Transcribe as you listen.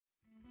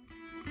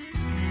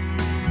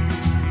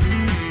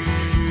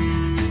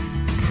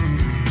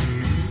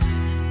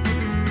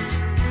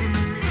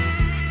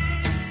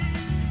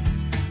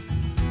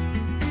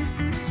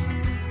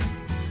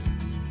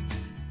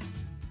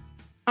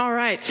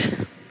right.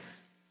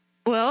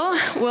 Well,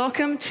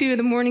 welcome to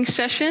the morning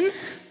session.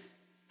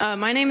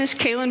 My name is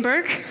Kalyn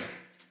Burke,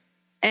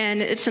 and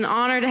it's an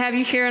honor to have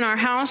you here in our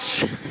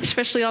house,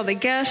 especially all the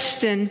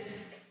guests and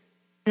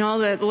all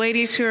the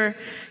ladies who are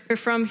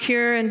from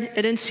here and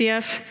at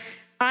NCF.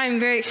 I'm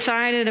very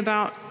excited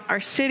about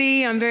our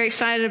city. I'm very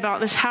excited about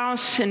this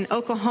house in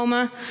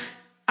Oklahoma.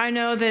 I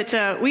know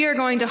that we are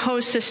going to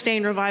host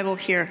sustained revival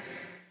here.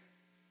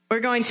 We're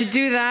going to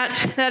do that.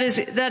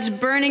 That's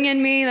burning in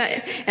me,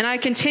 and I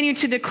continue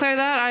to declare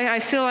that.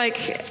 I feel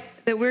like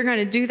that we're going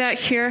to do that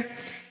here,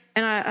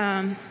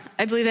 and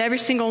I believe that every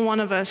single one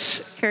of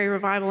us carry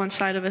revival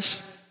inside of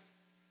us.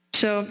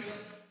 So,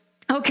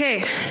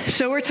 okay,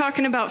 so we're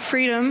talking about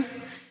freedom. All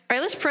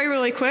right, let's pray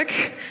really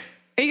quick.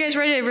 Are you guys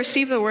ready to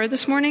receive the word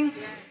this morning?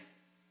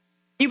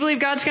 You believe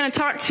God's going to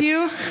talk to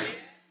you?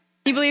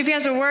 You believe He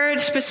has a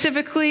word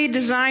specifically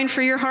designed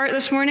for your heart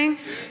this morning?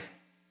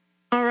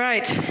 All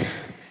right.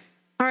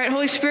 All right,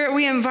 Holy Spirit,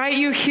 we invite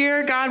you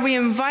here, God. We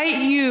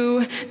invite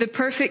you, the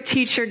perfect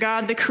teacher,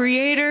 God, the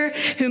creator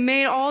who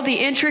made all the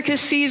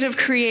intricacies of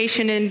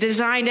creation and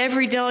designed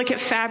every delicate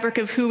fabric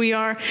of who we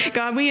are.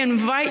 God, we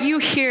invite you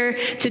here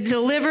to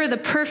deliver the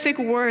perfect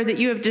word that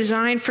you have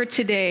designed for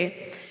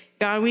today.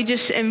 God, we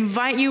just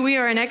invite you. We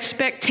are in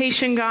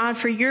expectation, God,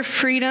 for your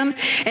freedom.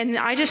 And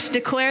I just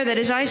declare that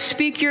as I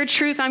speak your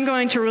truth, I'm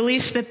going to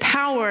release the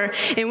power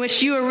in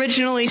which you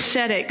originally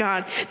said it,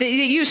 God. That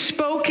you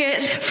spoke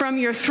it from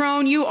your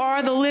throne. You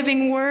are the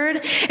living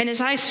word. And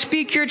as I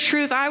speak your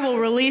truth, I will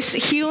release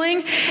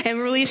healing and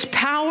release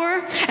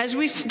power. As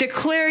we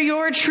declare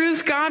your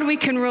truth, God, we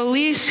can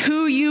release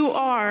who you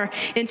are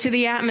into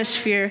the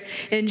atmosphere.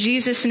 In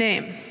Jesus'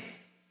 name.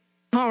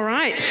 All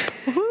right.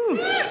 Woo-hoo.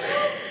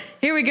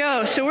 Here we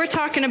go. So we're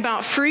talking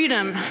about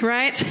freedom,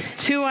 right?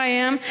 It's who I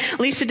am.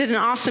 Lisa did an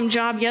awesome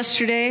job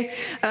yesterday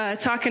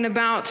talking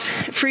about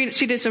freedom.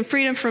 She did some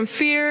freedom from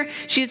fear.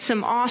 She did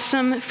some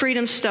awesome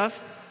freedom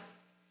stuff.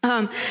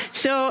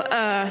 So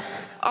a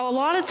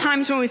lot of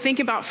times when we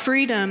think about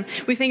freedom,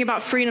 we think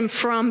about freedom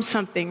from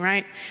something,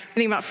 right?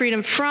 We think about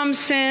freedom from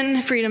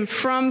sin, freedom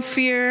from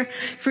fear,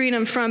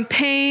 freedom from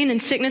pain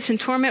and sickness and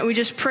torment. We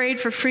just prayed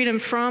for freedom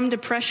from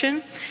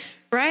depression.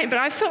 Right? But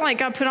I felt like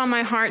God put on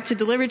my heart to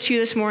deliver to you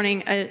this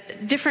morning a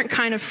different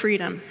kind of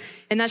freedom.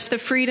 And that's the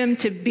freedom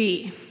to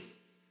be.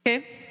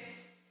 Okay?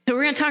 So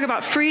we're going to talk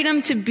about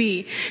freedom to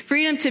be.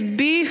 Freedom to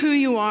be who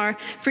you are.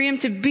 Freedom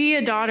to be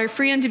a daughter.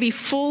 Freedom to be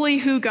fully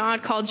who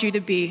God called you to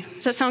be.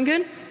 Does that sound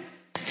good?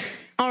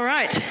 All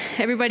right.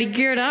 Everybody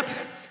geared up.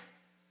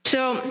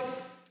 So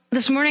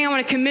this morning I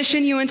want to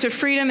commission you into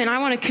freedom, and I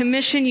want to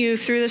commission you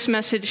through this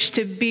message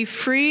to be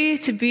free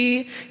to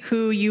be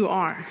who you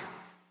are.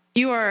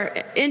 You are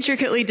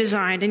intricately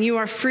designed, and you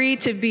are free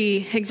to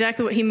be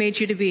exactly what He made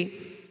you to be.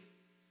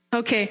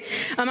 Okay.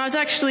 I was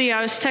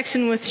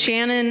texting with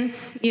Shannon,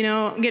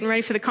 getting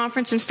ready for the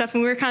conference and stuff,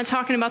 and we were kind of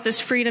talking about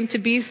this freedom to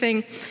be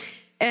thing.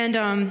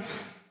 And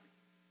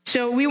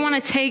so we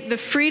want to take the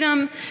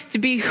freedom to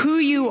be who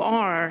you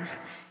are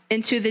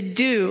into the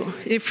do.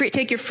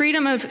 Take your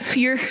freedom of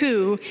your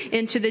who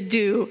into the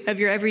do of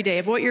your everyday,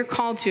 of what you're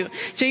called to.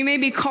 So you may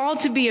be called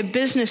to be a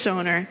business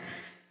owner,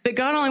 but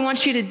God only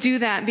wants you to do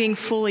that being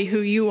fully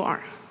who you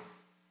are.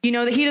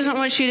 That He doesn't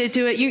want you to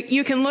do it.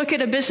 You can look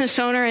at a business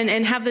owner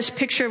and have this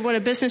picture of what a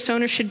business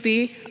owner should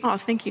be. Oh,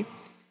 thank you.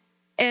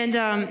 And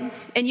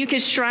you can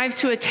strive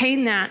to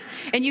attain that.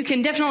 And you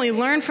can definitely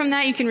learn from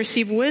that. You can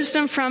receive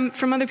wisdom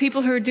from other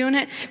people who are doing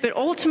it. But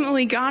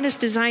ultimately, God has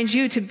designed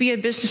you to be a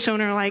business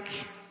owner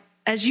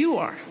as you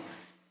are.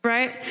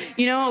 Right?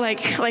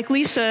 Like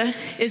Lisa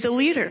is a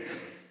leader.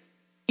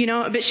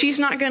 But she's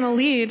not going to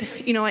lead,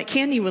 like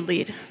Candy would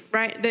lead,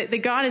 right?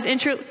 That God has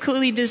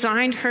intricately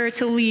designed her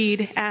to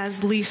lead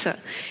as Lisa.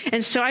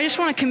 And so I just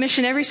want to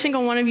commission every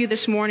single one of you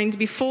this morning to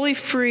be fully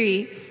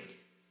free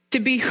to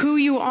be who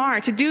you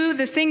are, to do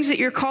the things that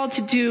you're called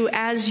to do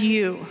as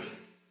you.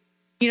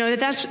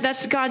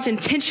 That's God's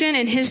intention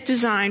and His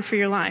design for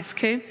your life,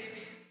 okay?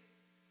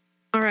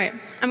 All right,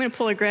 I'm going to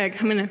pull a Greg.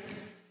 I'm going to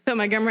put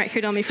my gum right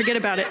here. Tell me, forget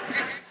about it.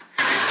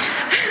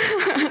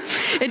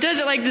 It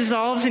does, it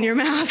dissolves in your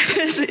mouth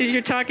as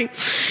you're talking.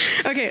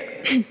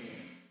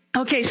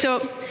 Okay,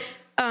 so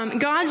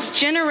God's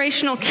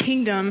generational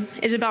kingdom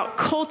is about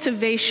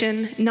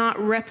cultivation, not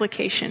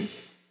replication.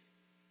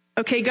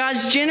 Okay,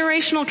 God's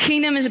generational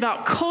kingdom is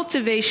about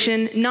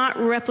cultivation, not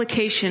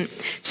replication.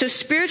 So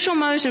spiritual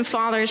mothers and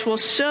fathers will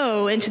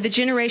sow into the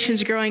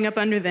generations growing up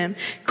under them,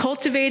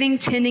 cultivating,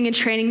 tending, and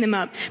training them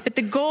up. But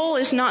the goal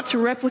is not to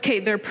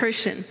replicate their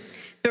person,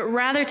 but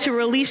rather to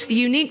release the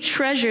unique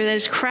treasure that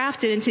is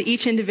crafted into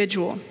each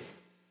individual.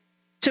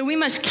 So we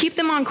must keep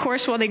them on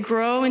course while they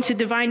grow into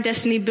divine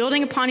destiny,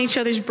 building upon each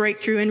other's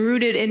breakthrough and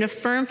rooted in a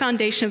firm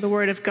foundation of the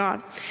Word of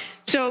God.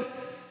 So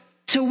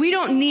we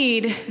don't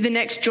need the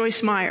next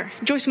Joyce Meyer.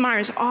 Joyce Meyer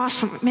is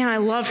awesome. Man, I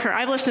love her.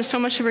 I've listened to so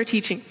much of her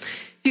teaching.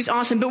 She's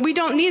awesome. But we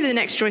don't need the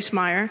next Joyce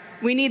Meyer.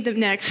 We need the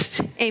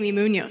next Amy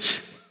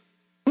Munoz.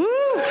 Woo!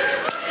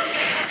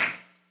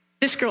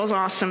 This girl's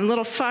awesome.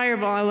 Little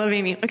fireball. I love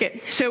Amy.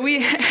 Okay. So we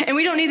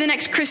don't need the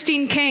next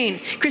Christine Kane.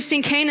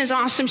 Christine Kane is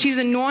awesome. She's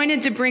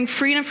anointed to bring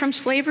freedom from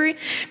slavery.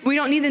 We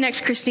don't need the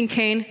next Christine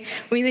Kane.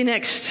 We need the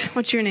next,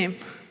 what's your name?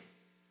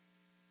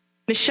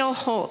 Michelle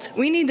Holt.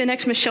 We need the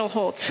next Michelle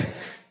Holt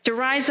to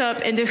rise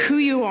up into who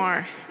you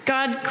are.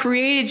 God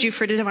created you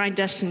for divine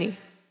destiny.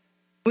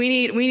 We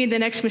need the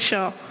next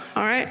Michelle.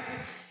 All right?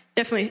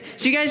 Definitely.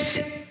 So you guys,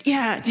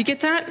 yeah, do you get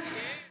that?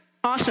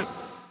 Awesome.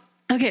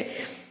 Okay.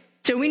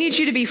 So we need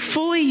you to be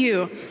fully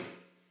you.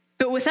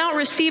 But without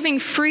receiving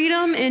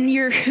freedom in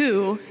your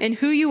who and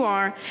who you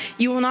are,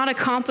 you will not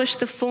accomplish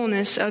the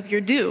fullness of your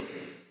do.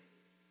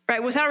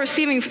 Right? Without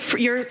receiving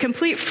your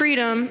complete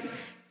freedom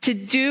to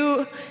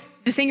do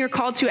the thing you're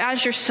called to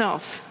as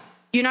yourself,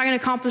 you're not going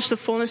to accomplish the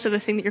fullness of the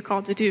thing that you're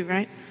called to do,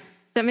 right?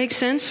 Does that make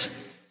sense?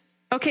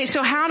 Okay,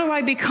 so how do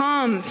I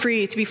become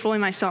free to be fully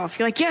myself?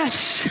 You're like,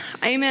 yes,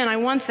 amen, I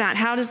want that.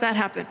 How does that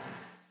happen?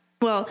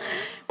 Well,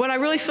 what I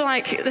really feel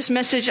like this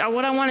message,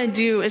 what I want to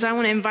do is I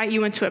want to invite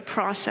you into a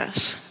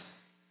process.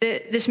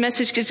 This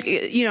message is,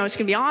 it's going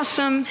to be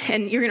awesome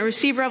and you're going to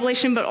receive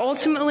revelation, but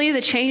ultimately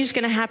the change is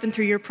going to happen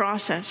through your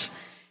process.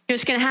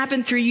 It's going to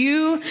happen through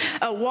you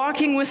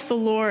walking with the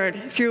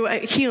Lord through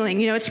healing.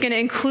 It's going to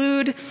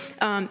include,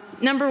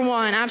 number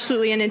one,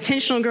 absolutely an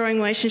intentional growing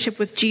relationship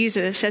with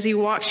Jesus as he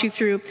walks you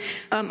through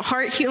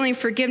heart healing,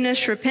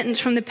 forgiveness,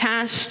 repentance from the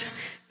past,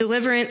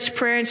 deliverance,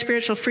 prayer, and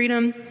spiritual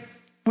freedom.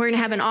 We're going to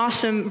have an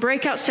awesome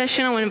breakout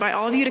session. I want to invite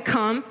all of you to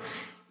come,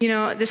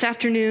 this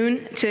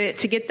afternoon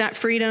to get that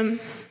freedom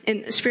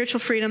and spiritual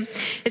freedom.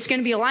 It's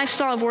going to be a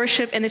lifestyle of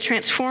worship and the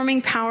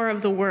transforming power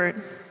of the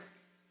word.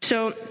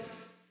 So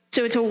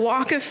it's a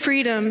walk of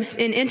freedom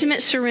in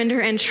intimate surrender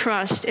and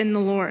trust in the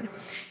Lord.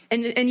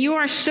 And you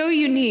are so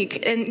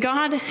unique. And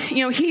God,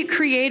 he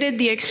created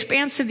the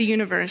expanse of the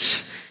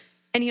universe.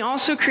 And he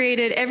also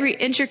created every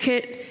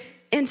intricate,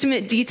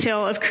 intimate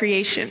detail of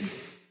creation.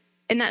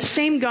 And that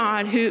same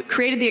God who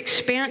created the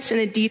expanse and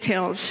the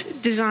details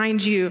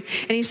designed you.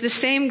 And he's the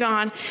same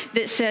God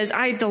that says,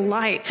 I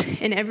delight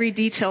in every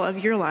detail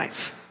of your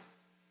life.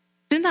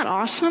 Isn't that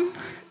awesome?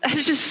 That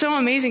is just so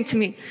amazing to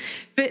me.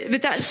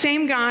 But that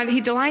same God,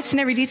 he delights in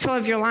every detail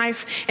of your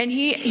life. And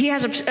he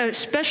has a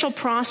special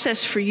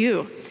process for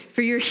you,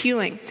 for your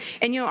healing.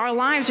 And our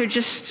lives are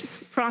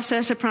just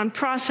process upon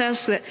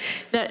process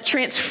that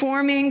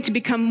transforming to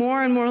become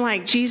more and more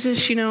like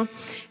Jesus, And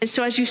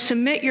so as you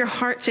submit your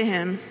heart to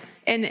him,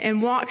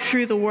 and walk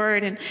through the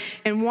word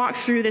and walk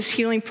through this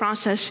healing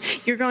process,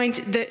 you're going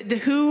to, the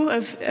who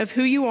of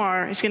who you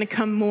are is going to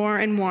come more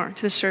and more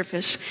to the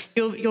surface.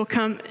 You'll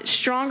come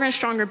stronger and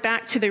stronger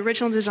back to the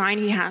original design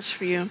he has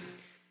for you.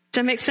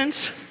 Does that make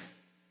sense?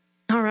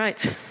 All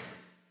right.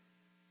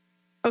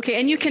 Okay.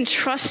 And you can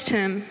trust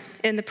him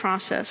in the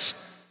process,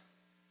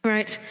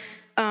 right?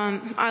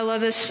 I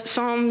love this.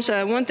 Psalms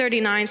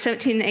 139,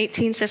 17 and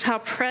 18 says, how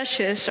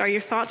precious are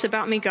your thoughts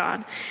about me,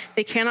 God.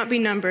 They cannot be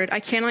numbered. I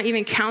cannot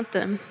even count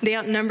them. They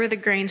outnumber the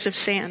grains of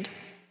sand.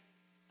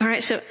 All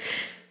right. So,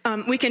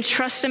 we can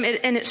trust him,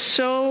 and it's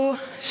so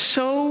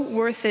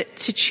worth it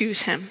to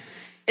choose him.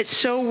 It's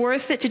so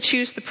worth it to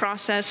choose the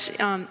process.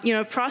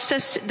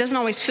 Process doesn't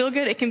always feel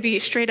good. It can be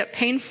straight up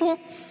painful,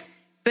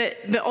 but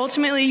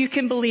ultimately you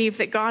can believe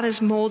that God is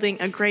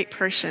molding a great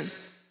person.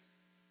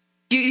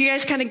 Do you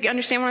guys kind of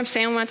understand what I'm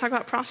saying when I talk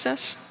about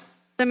process? Does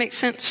that make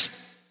sense,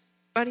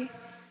 buddy?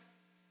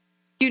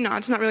 You nod.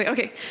 It's not really.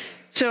 Okay.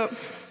 So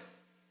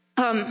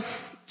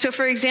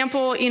for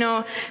example,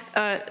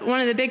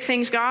 one of the big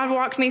things God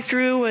walked me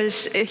through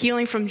was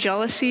healing from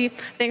jealousy. I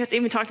think I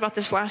even talked about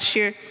this last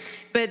year.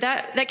 But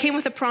that came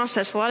with a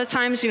process. A lot of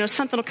times,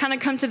 something will kind of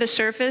come to the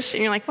surface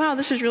and you're like, wow,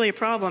 this is really a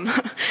problem.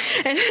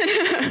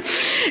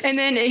 and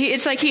then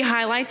it's like he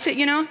highlights it,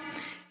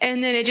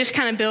 and then it just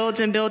kind of builds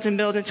and builds and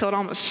builds until it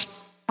almost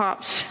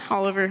pops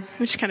all over,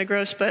 which is kind of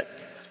gross, but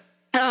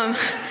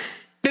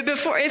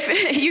before,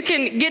 if you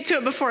can get to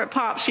it before it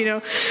pops,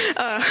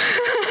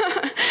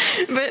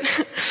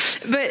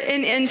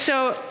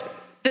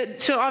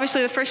 so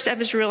obviously the first step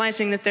is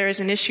realizing that there is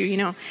an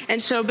issue,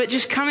 but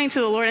just coming to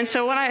the Lord. And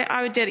so what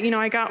I did,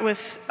 I got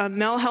with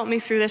Mel helped me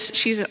through this.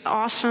 She's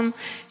awesome.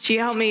 She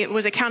helped me. It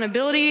was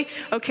accountability.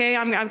 Okay.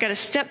 I've got to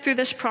step through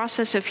this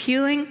process of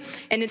healing,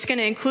 and it's going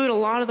to include a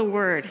lot of the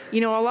word. A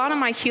lot of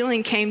my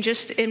healing came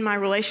just in my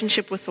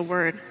relationship with the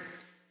word.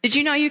 Did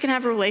you know you can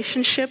have a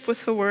relationship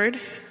with the word?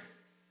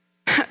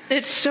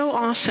 It's so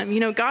awesome.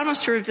 God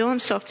wants to reveal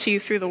himself to you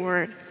through the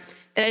word.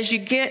 That as you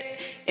get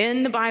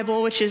in the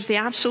Bible, which is the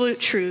absolute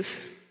truth,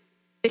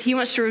 that he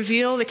wants to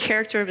reveal the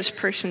character of his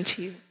person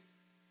to you.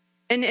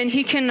 And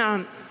he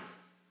can,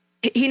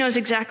 he knows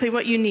exactly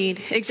what you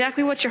need,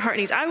 exactly what your heart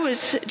needs. I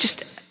was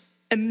just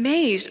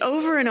amazed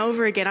over and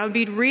over again. I would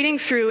be reading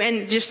through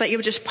and just like, it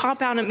would just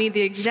pop out at me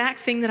the exact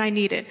thing that I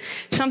needed.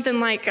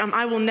 Something like,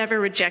 I will never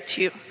reject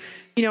you.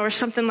 Or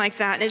something like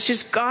that. And it's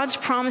just God's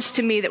promise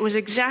to me that was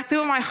exactly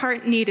what my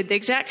heart needed, the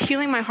exact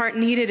healing my heart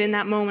needed in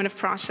that moment of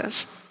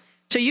process.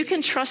 So you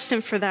can trust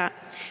him for that.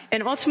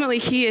 And ultimately,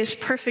 he is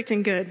perfect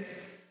and good.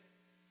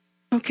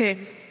 Okay.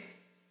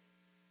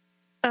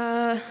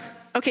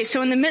 Okay,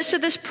 so in the midst of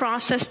this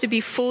process to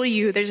be fully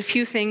you, there's a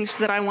few things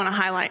that I want to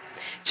highlight.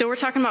 So we're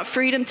talking about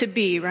freedom to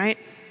be, right?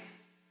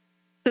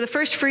 So the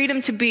first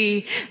freedom to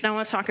be that I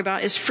want to talk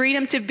about is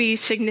freedom to be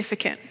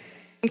significant.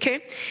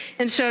 Okay?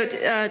 And so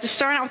to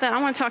start out with that,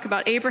 I want to talk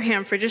about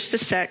Abraham for just a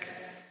sec.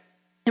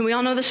 And we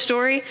all know the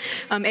story.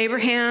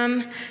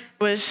 Abraham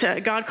was,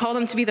 God called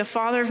him to be the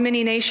father of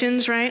many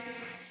nations, right?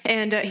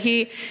 And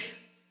he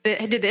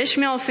did the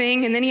Ishmael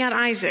thing, and then he had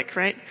Isaac,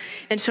 right?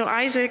 And so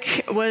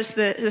Isaac was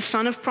the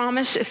son of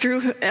promise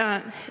through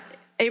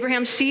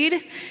Abraham's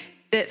seed,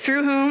 that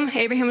through whom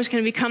Abraham was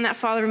going to become that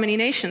father of many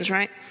nations,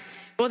 right?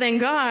 Well, then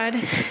God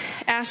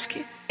asked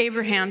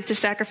Abraham to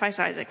sacrifice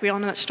Isaac. We all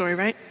know that story,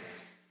 right?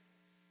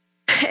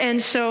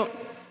 And so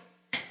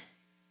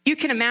you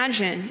can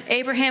imagine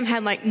Abraham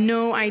had like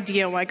no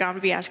idea why God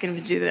would be asking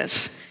him to do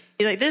this.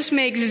 He's like, this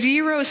makes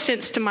zero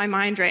sense to my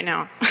mind right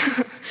now.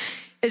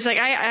 It's like,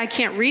 I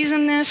can't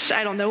reason this.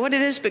 I don't know what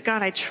it is, but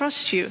God, I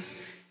trust you.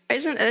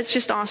 That's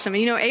just awesome.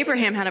 And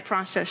Abraham had a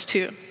process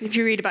too. If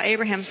you read about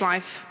Abraham's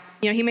life,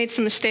 he made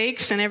some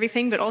mistakes and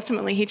everything, but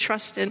ultimately he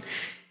trusted.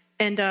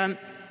 And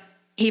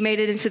he made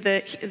it into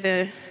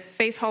the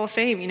Faith Hall of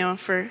Fame,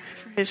 for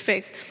his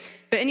faith.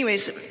 But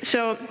anyways,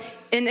 so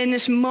in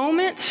this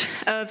moment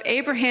of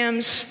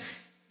Abraham's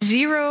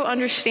zero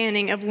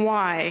understanding of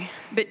why,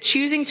 but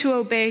choosing to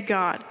obey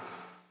God,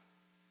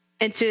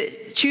 and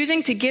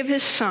choosing to give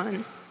his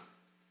son,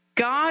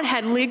 God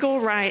had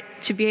legal right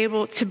to be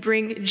able to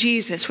bring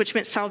Jesus, which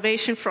meant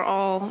salvation for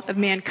all of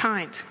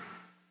mankind.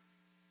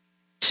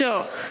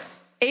 So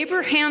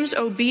Abraham's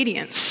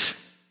obedience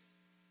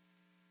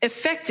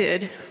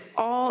affected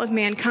all of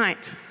mankind.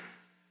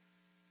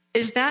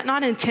 Is that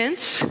not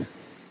intense?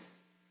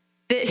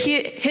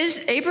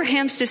 That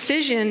Abraham's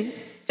decision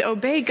to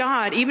obey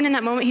God, even in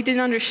that moment he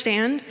didn't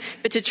understand,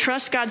 but to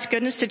trust God's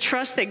goodness, to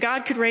trust that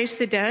God could raise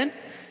the dead,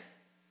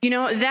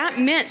 that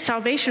meant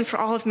salvation for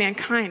all of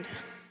mankind.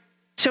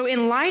 So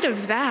in light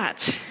of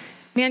that,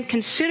 man,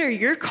 consider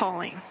your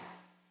calling.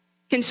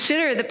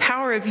 Consider the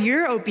power of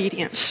your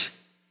obedience,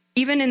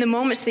 even in the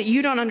moments that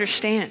you don't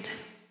understand.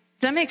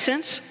 Does that make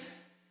sense?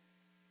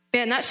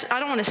 Man, I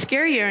don't want to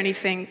scare you or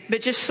anything,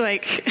 but just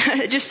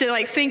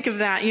to think of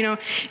that,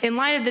 in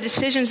light of the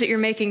decisions that you're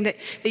making, that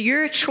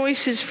your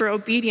choices for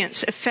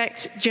obedience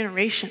affect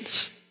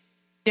generations.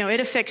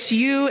 It affects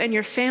you and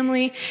your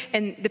family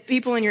and the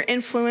people in your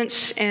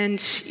influence,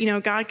 and,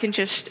 God can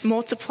just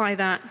multiply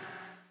that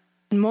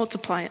and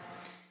multiply it.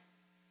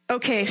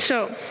 Okay,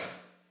 so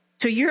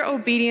your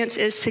obedience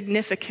is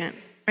significant,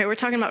 right? We're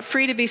talking about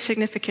free to be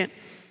significant.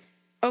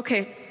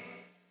 Okay,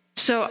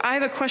 so I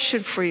have a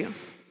question for you.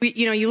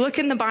 You look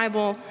in the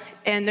Bible,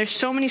 and there's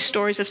so many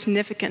stories of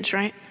significance,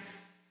 right?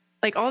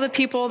 Like all the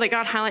people that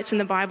God highlights in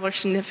the Bible are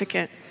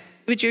significant.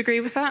 Would you agree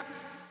with that?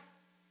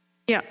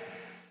 Yeah.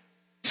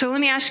 So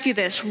let me ask you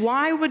this.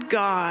 Why would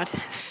God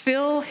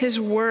fill his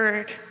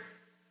word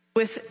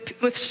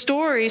with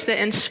stories that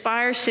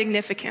inspire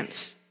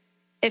significance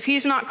if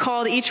he's not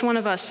called each one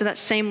of us to that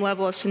same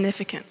level of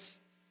significance?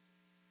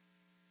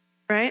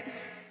 Right?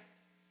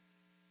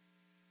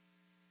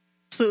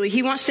 Absolutely.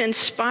 He wants to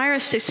inspire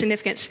us to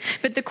significance.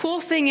 But the cool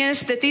thing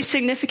is that these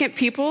significant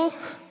people,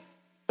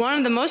 one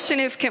of the most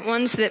significant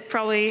ones that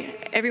probably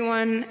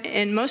everyone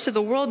in most of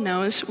the world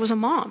knows, was a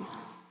mom.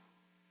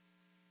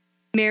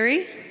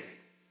 Mary.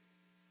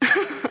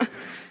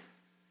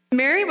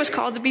 Mary was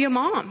called to be a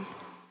mom.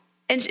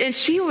 And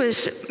she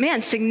was,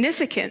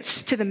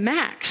 significance to the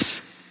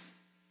max.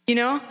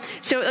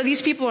 So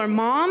these people are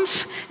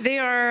moms. They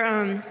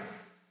are,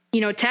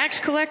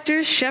 tax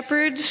collectors,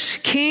 shepherds,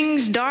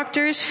 kings,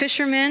 doctors,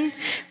 fishermen,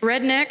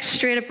 rednecks,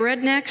 straight up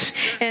rednecks,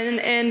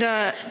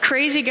 and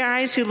crazy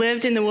guys who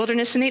lived in the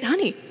wilderness and ate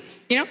honey.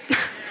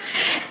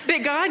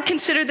 But God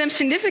considered them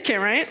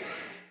significant, right?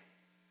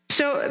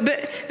 So,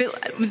 but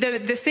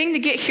the thing to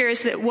get here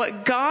is that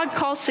what God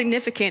calls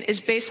significant is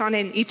based on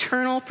an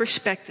eternal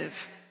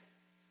perspective,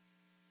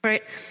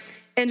 right?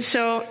 And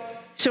so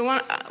one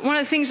of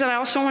the things that I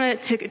also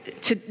wanted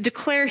to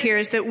declare here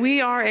is that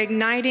we are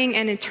igniting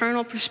an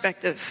eternal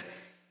perspective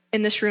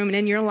in this room and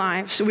in your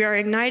lives. We are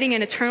igniting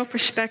an eternal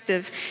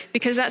perspective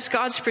because that's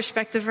God's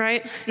perspective,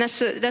 right? And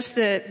that's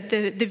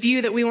the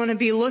view that we want to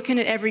be looking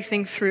at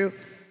everything through.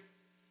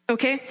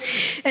 Okay?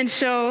 And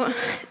so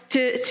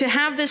to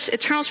have this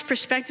eternal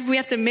perspective, we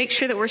have to make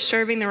sure that we're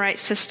serving the right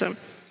system.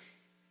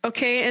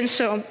 Okay? And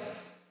so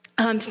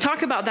to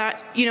talk about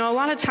that, a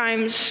lot of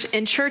times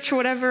in church or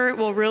whatever,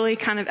 we'll really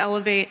kind of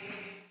elevate,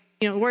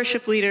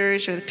 worship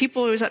leaders or the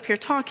people who's up here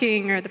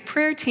talking or the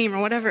prayer team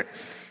or whatever.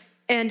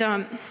 And,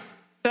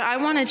 but I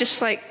want to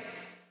just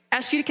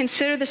ask you to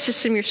consider the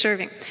system you're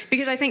serving.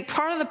 Because I think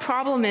part of the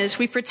problem is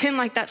we pretend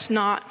like that's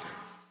not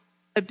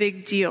a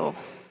big deal.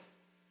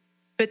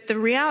 But the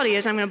reality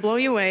is, I'm going to blow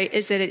you away,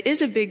 is that it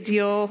is a big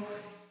deal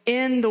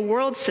in the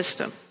world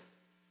system. Does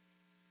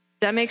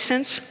that make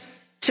sense?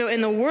 So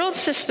in the world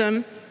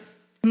system,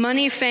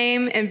 money,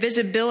 fame, and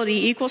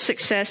visibility equal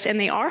success, and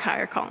they are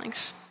higher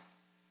callings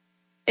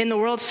in the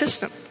world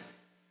system,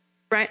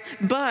 right?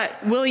 But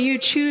will you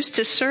choose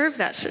to serve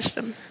that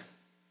system?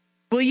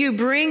 Will you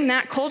bring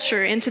that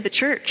culture into the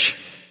church?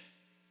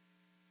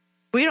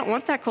 We don't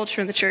want that culture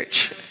in the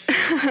church.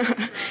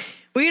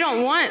 We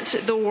don't want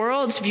the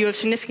world's view of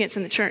significance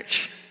in the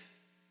church.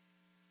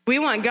 We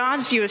want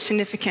God's view of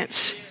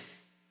significance.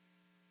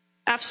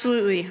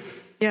 Absolutely.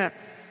 Yeah.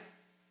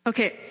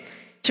 Okay.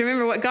 So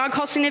remember, what God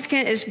calls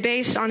significant is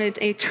based on an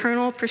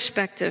eternal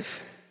perspective.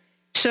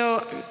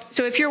 So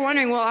if you're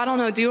wondering, well, I don't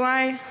know, do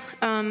I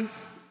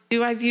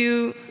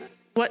view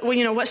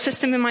what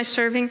system am I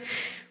serving?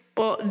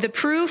 Well, the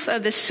proof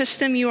of the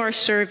system you are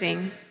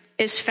serving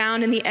is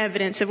found in the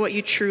evidence of what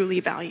you truly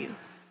value.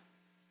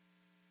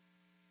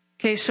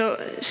 Okay, so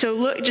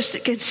look,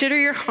 just consider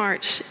your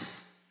hearts.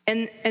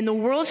 And the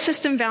world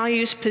system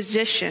values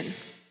position.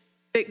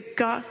 But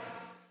God,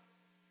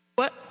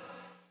 what?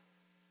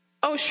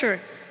 Oh, sure.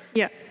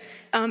 Yeah.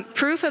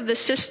 Proof of the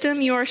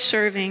system you are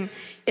serving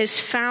is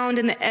found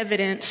in the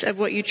evidence of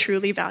what you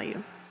truly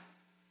value.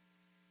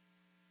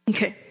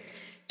 Okay.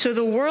 So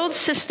the world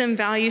system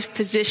values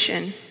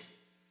position.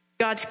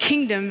 God's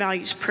kingdom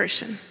values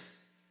person.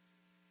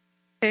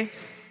 Okay?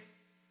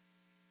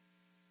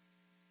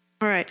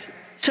 All right.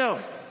 So,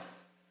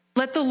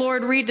 let the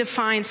Lord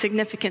redefine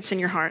significance in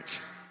your heart,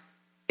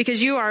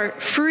 because you are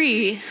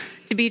free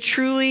to be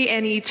truly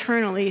and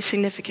eternally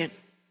significant.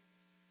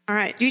 All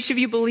right. Do each of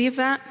you believe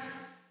that?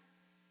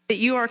 That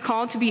you are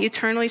called to be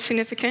eternally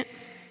significant?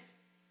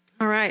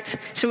 All right.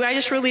 So I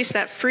just released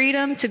that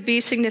freedom to be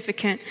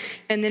significant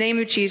in the name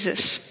of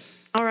Jesus.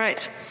 All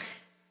right.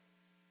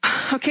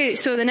 Okay,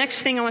 so the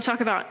next thing I want to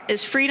talk about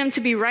is freedom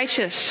to be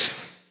righteous.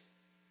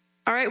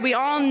 All right, we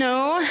all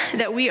know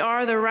that we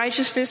are the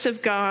righteousness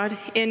of God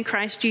in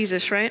Christ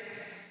Jesus, right?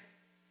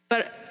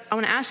 But I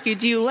want to ask you,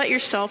 do you let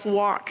yourself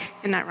walk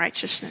in that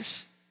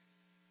righteousness?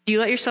 Do you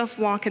let yourself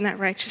walk in that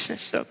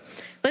righteousness? So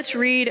let's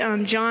read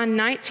John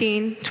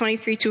 19,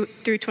 23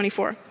 through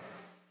 24.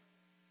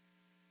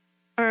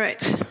 All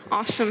right,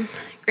 awesome.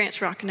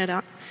 Grant's rocking it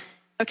out.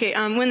 Okay,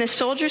 when the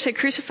soldiers had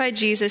crucified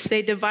Jesus,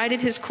 they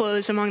divided his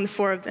clothes among the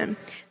four of them.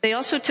 They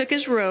also took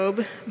his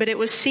robe, but it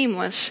was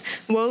seamless,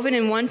 woven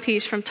in one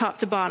piece from top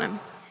to bottom.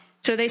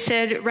 So they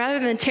said, rather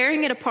than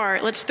tearing it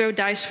apart, let's throw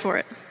dice for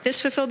it. This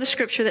fulfilled the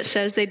scripture that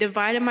says, they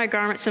divided my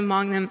garments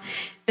among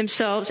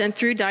themselves and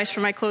threw dice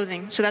for my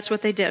clothing. So that's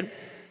what they did.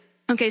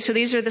 Okay, so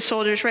these are the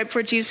soldiers right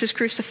before Jesus is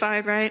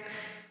crucified, right?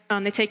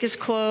 They take his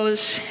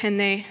clothes and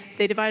they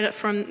divide it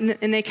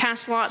and they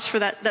cast lots for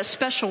that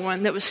special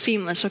one that was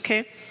seamless,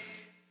 okay?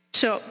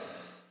 So,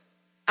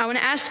 I want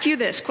to ask you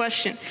this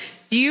question.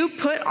 Do you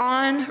put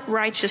on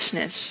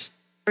righteousness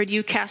or do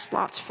you cast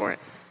lots for it?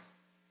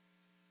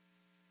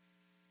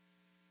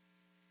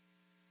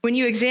 When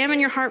you examine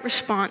your heart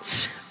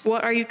response,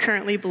 what are you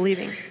currently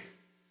believing?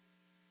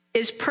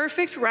 Is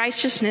perfect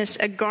righteousness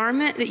a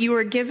garment that you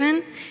were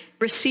given,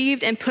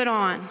 received, and put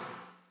on?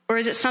 Or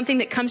is it something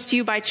that comes to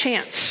you by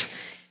chance,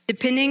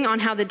 depending on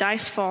how the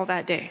dice fall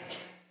that day?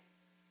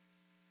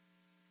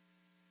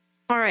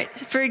 All right,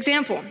 for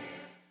example,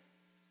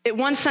 at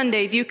one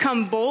Sunday, do you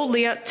come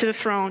boldly up to the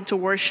throne to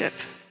worship?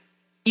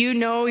 You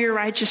know your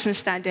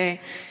righteousness that day.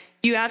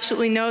 You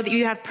absolutely know that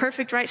you have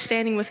perfect right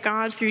standing with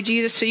God through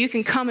Jesus, so you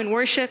can come and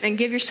worship and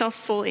give yourself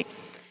fully.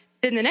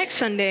 Then the next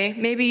Sunday,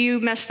 maybe you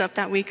messed up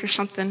that week or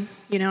something,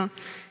 and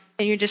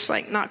you're just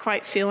like not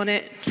quite feeling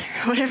it,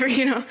 whatever,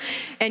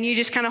 and you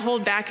just kind of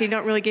hold back and you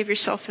don't really give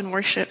yourself in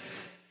worship.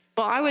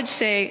 Well, I would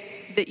say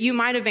that you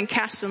might have been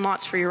casting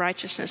lots for your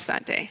righteousness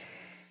that day,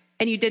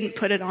 and you didn't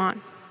put it on.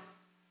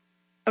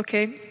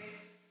 Okay,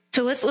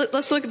 so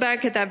let's look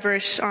back at that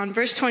verse on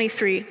verse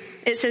 23.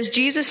 It says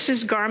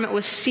Jesus' garment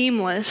was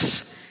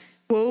seamless,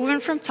 woven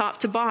from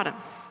top to bottom.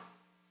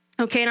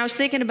 Okay, and I was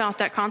thinking about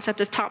that concept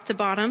of top to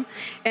bottom,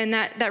 and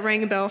that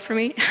rang a bell for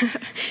me.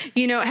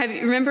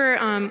 Remember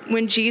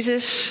when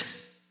Jesus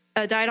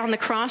died on the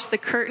cross, the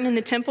curtain in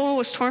the temple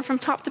was torn from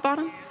top to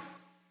bottom?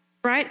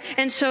 Right?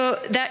 And so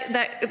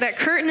that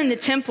curtain in the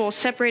temple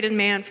separated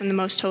man from the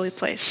most holy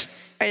place.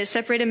 Right? It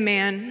separated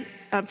man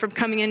from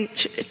coming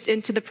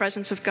into the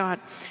presence of God.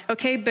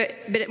 Okay, but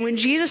when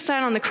Jesus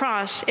died on the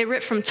cross, it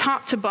ripped from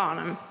top to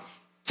bottom,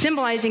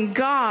 symbolizing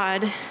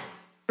God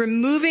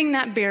removing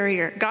that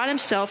barrier, God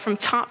himself from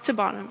top to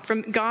bottom,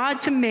 from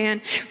God to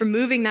man,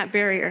 removing that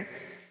barrier.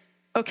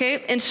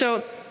 Okay, and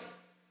so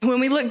when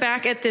we look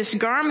back at this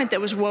garment that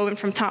was woven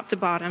from top to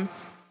bottom,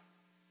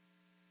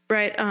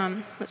 right,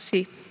 let's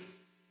see.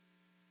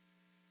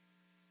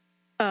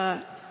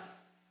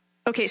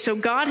 Okay, so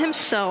God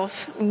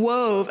himself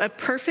wove a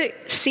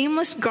perfect,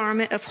 seamless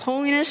garment of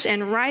holiness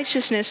and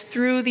righteousness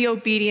through the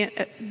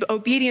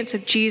obedience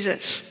of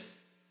Jesus.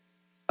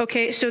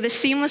 Okay, so the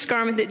seamless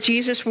garment that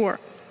Jesus wore.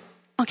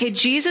 Okay,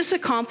 Jesus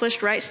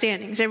accomplished right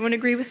standing. Does everyone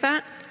agree with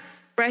that?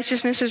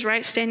 Righteousness is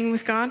right standing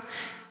with God.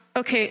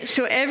 Okay,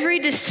 so every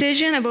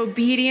decision of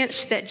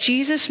obedience that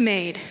Jesus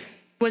made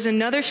was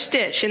another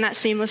stitch in that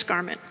seamless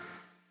garment.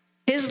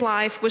 His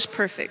life was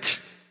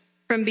perfect.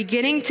 From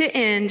beginning to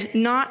end,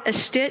 not a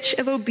stitch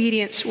of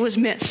obedience was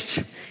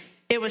missed.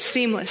 It was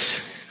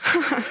seamless.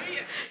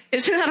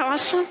 Isn't that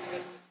awesome?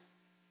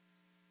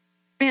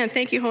 Man,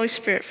 thank you, Holy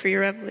Spirit, for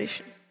your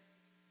revelation.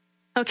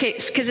 Okay,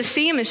 because a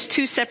seam is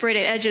two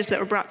separated edges that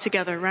were brought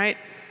together, right?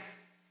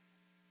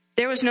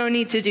 There was no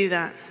need to do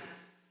that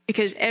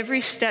because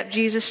every step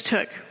Jesus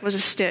took was a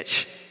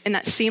stitch in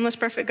that seamless,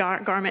 perfect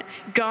garment.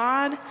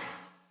 God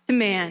to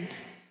man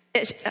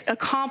is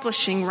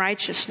accomplishing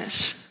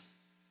righteousness.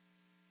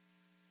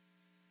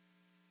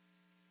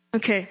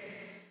 Okay,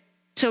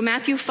 so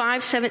Matthew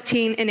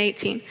 5:17 and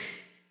 18.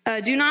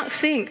 Do not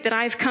think that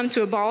I have come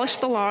to abolish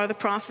the law or the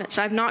prophets.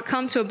 I have not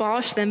come to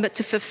abolish them, but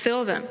to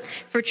fulfill them.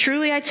 For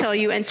truly I tell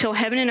you, until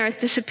heaven and earth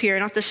disappear,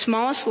 not the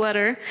smallest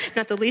letter,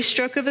 not the least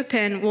stroke of a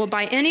pen will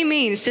by any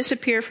means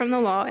disappear from the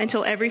law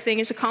until everything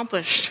is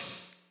accomplished.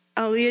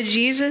 Hallelujah,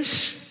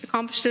 Jesus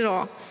accomplished it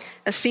all.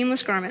 A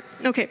seamless garment.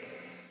 Okay,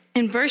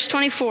 in verse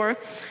 24,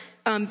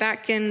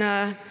 back in,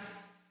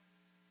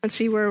 let's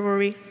see, where were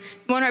we?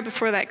 One right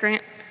before that,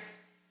 Grant.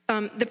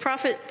 The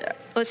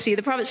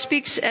prophet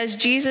speaks as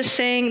Jesus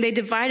saying, they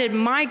divided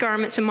my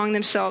garments among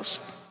themselves.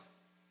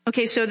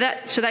 Okay, so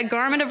that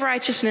garment of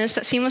righteousness,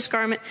 that seamless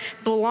garment,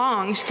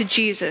 belongs to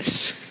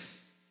Jesus,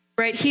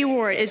 right? He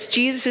wore it. It's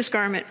Jesus'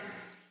 garment.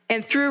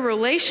 And through a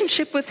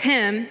relationship with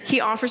him, he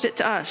offers it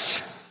to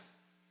us.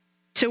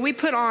 So we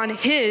put on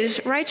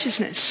his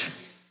righteousness.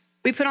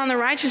 We put on the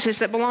righteousness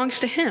that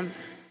belongs to him.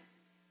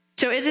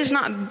 So it is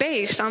not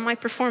based on my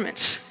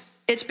performance.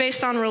 It's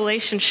based on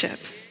relationship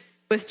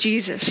with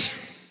Jesus.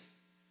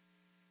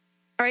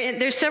 All right,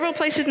 and there's several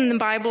places in the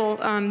Bible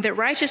that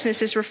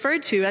righteousness is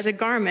referred to as a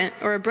garment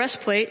or a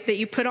breastplate that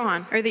you put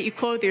on or that you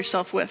clothe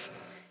yourself with.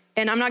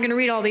 And I'm not going to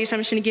read all these. I'm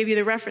just going to give you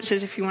the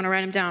references if you want to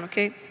write them down,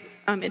 okay?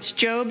 It's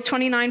Job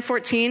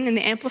 29:14 in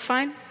the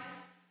Amplified,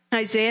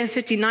 Isaiah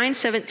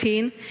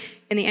 59:17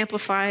 in the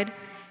Amplified,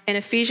 and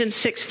Ephesians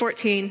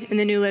 6:14 in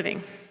the New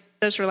Living.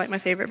 Those were like my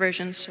favorite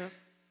versions. So,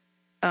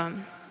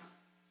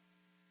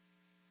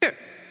 sure.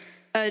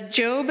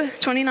 Job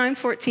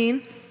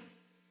 29:14,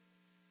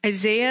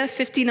 Isaiah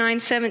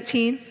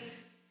 59:17,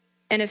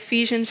 and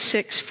Ephesians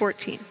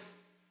 6:14.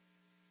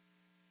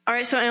 All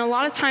right, so and a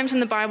lot of times in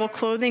the Bible,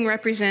 clothing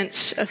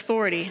represents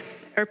authority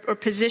or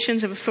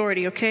positions of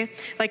authority, okay?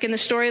 Like in the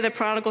story of the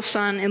prodigal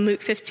son in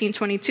Luke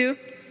 15:22,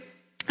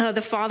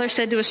 the father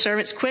said to his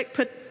servants, quick,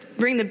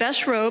 bring the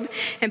best robe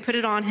and put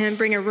it on him,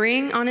 put a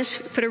ring on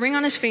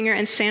his finger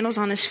and sandals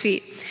on his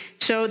feet.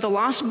 So the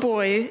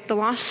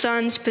lost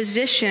son's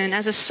position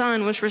as a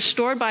son was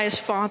restored by his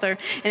father,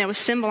 and it was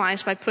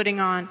symbolized by putting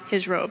on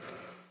his robe.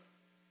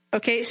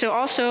 Okay, so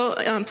also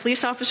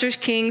police officers,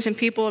 kings, and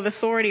people of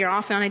authority are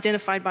often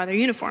identified by their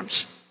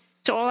uniforms.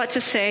 So all that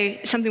to say,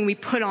 something we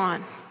put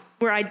on.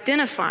 We're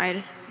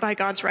identified by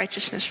God's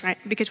righteousness, right?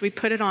 Because we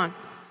put it on.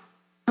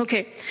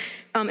 Okay,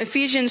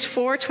 Ephesians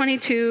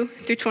 4:22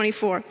 through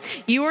 24.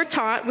 You are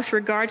taught with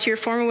regard to your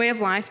former way of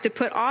life to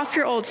put off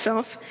your old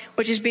self,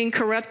 which is being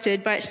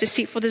corrupted by its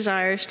deceitful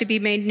desires, to be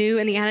made new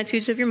in the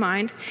attitudes of your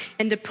mind,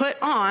 and to put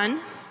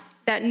on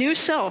that new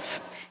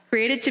self,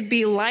 created to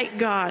be like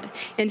God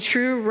in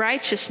true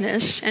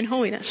righteousness and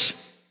holiness.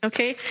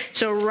 Okay,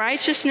 so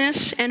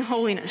righteousness and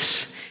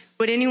holiness.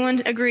 Would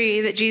anyone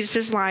agree that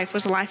Jesus' life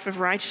was a life of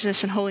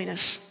righteousness and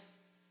holiness?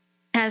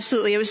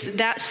 Absolutely. It was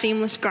that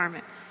seamless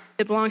garment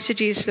that belongs to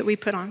Jesus that we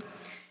put on.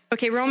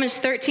 Okay, Romans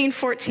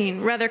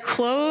 13:14. Rather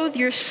clothe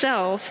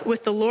yourself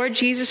with the Lord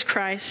Jesus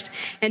Christ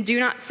and do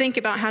not think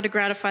about how to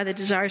gratify the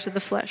desires of the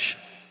flesh.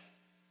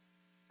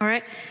 All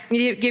right, I'm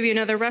going to give you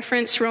another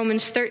reference.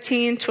 Romans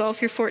 13:12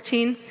 through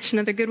 14. It's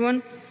another good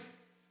one.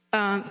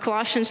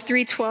 Colossians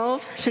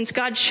 3:12. Since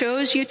God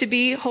chose you to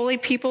be holy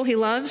people he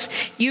loves,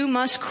 you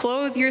must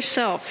clothe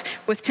yourself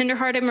with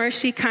tenderhearted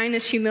mercy,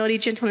 kindness, humility,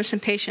 gentleness,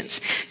 and patience.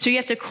 So you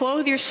have to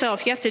clothe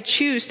yourself. You have to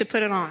choose to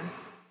put it on.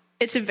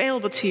 It's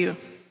available to you.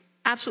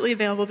 Absolutely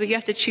available, but you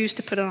have to choose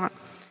to put it on.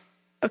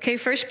 Okay,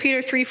 1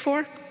 Peter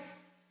 3:4.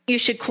 You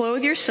should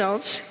clothe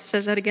yourselves,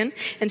 says that again,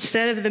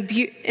 instead with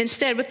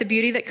the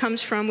beauty that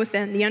comes from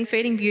within, the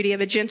unfading beauty of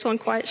a gentle and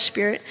quiet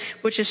spirit,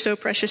 which is so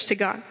precious to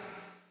God.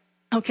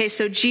 Okay,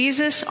 so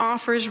Jesus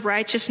offers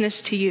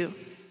righteousness to you.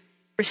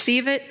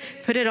 Receive it,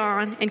 put it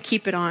on, and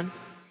keep it on.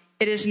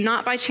 It is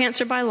not by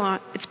chance or by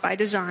lot, it's by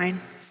design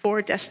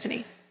for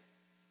destiny.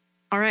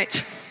 All right,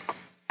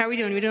 how are we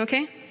doing? We doing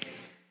okay?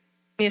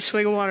 Need a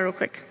swig of water real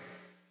quick.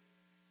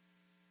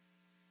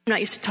 I'm not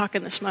used to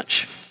talking this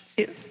much.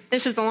 See,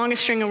 this is the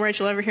longest string of words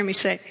you'll ever hear me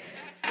say.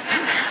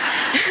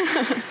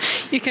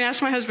 You can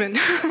ask my husband.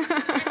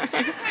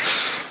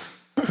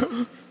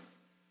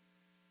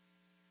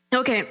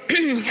 Okay,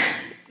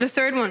 the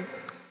third one.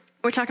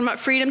 We're talking about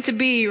freedom to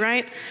be,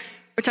 right?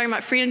 We're talking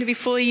about freedom to be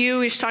fully you.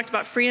 We just talked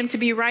about freedom to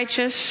be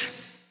righteous.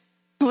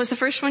 What was the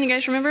first one, you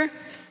guys remember?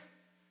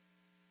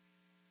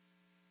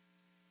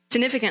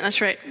 Significant,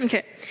 that's right.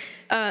 Okay.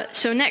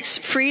 So next,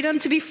 freedom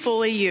to be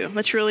fully you.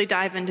 Let's really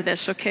dive into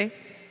this, okay?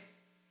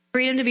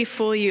 Freedom to be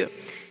fully you.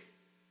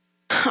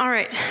 All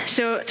right,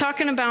 so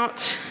talking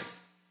about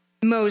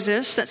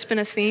Moses, that's been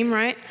a theme,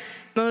 right?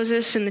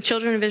 Moses and the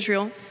children of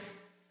Israel.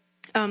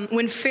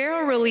 When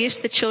Pharaoh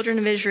released the children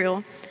of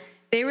Israel,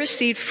 they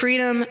received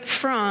freedom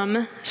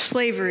from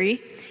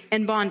slavery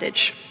and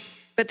bondage,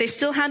 but they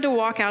still had to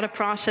walk out a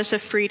process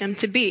of freedom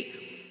to be.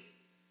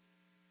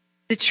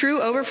 The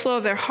true overflow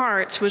of their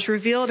hearts was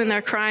revealed in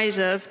their cries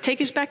of, "Take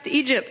us back to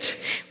Egypt.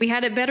 We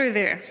had it better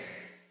there."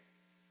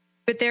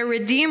 But their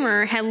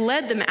Redeemer had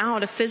led them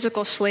out of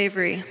physical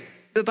slavery.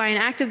 But by an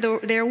act of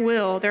their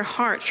will, their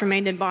hearts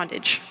remained in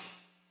bondage.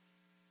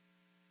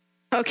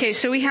 Okay,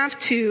 so we have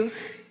to,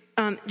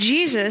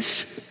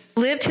 Jesus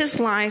lived his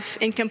life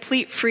in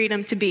complete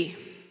freedom to be.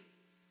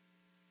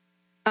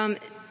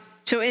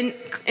 So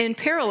in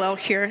parallel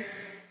here,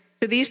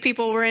 so these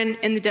people were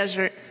in the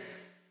desert.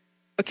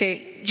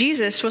 Okay,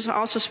 Jesus was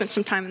also spent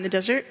some time in the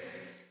desert.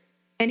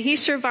 And he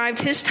survived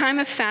his time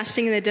of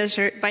fasting in the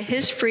desert by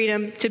his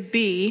freedom to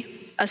be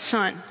a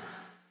son.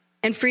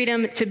 And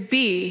freedom to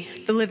be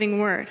the living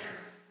word,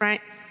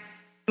 right?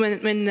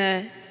 When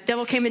the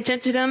devil came and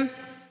tempted him,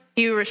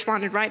 he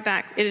responded right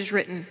back, "It is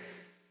written.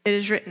 It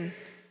is written."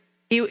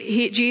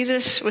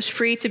 Jesus was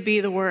free to be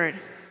the word,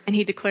 and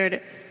he declared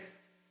it.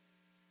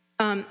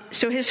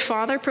 So his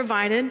father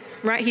provided,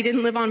 right? He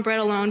didn't live on bread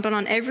alone, but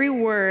on every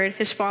word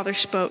his father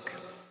spoke.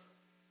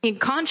 In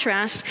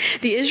contrast,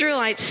 the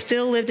Israelites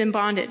still lived in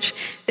bondage.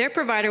 Their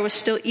provider was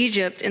still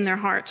Egypt in their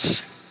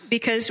hearts,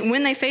 because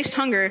when they faced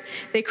hunger,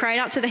 they cried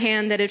out to the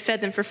hand that had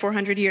fed them for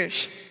 400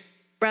 years,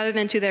 rather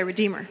than to their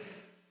Redeemer.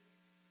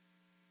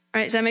 All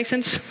right, does that make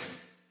sense?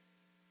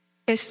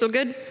 Okay, still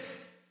good?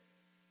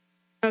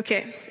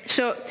 Okay,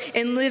 so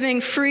in living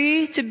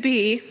free to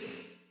be,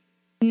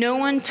 no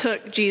one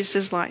took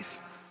Jesus' life.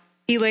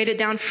 He laid it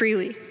down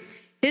freely.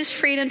 His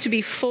freedom to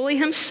be fully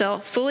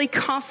himself, fully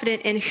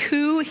confident in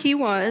who he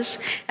was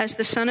as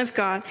the Son of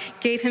God,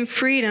 gave him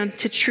freedom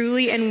to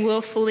truly and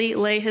willfully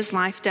lay his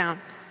life down.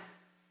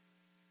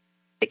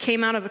 It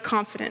came out of a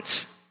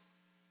confidence.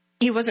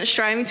 He wasn't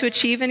striving to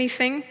achieve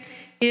anything.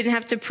 He didn't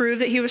have to prove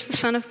that he was the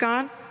Son of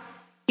God.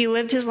 He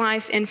lived his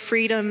life in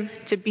freedom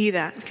to be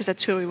that, because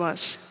that's who he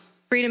was.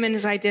 Freedom in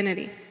his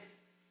identity.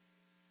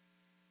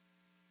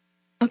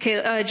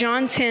 Okay,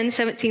 John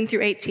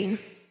 10:17-18.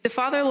 The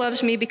Father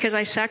loves me because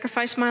I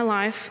sacrifice my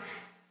life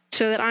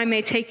so that I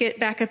may take it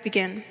back up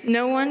again.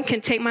 No one can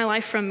take my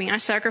life from me. I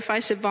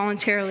sacrifice it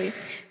voluntarily.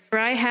 For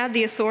I have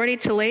the authority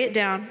to lay it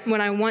down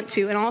when I want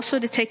to, and also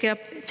to take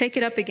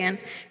it up again.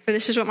 For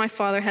this is what my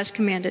Father has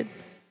commanded.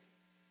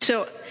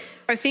 So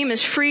our theme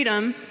is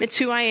freedom. It's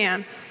who I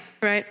am,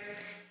 right?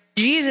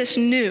 Jesus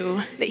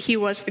knew that he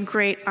was the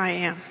great I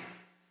am.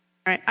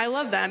 Right? I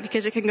love that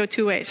because it can go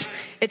two ways.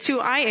 It's who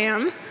I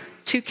am,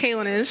 it's who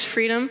Kalyn is,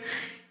 freedom,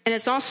 and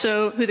it's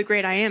also who the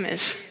great I am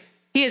is.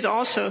 He is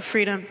also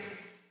freedom.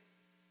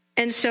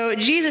 And so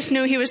Jesus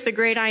knew he was the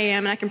great I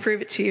am, and I can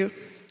prove it to you.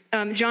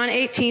 John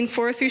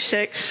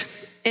 18:4-6,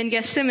 in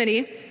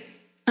Gethsemane,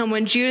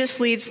 when Judas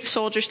leads the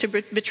soldiers to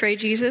betray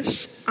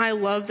Jesus. I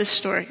love this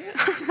story.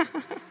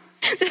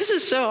 This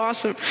is so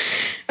awesome.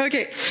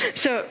 Okay,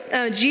 so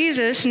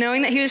Jesus,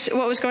 knowing that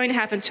what was going to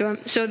happen to him,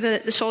 so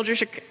the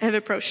soldiers have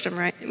approached him,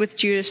 right, with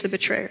Judas the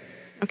betrayer.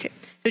 Okay,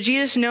 so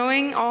Jesus,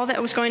 knowing all that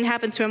was going to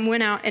happen to him,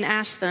 went out and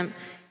asked them,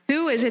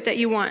 "Who is it that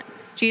you want?"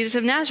 "Jesus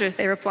of Nazareth,"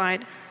 they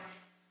replied.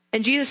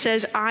 And Jesus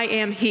says, "I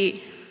am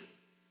he."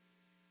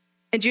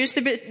 And Judas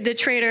the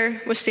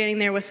traitor was standing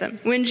there with them.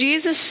 When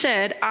Jesus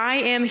said, "I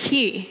am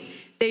he,"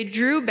 they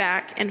drew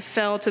back and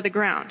fell to the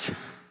ground.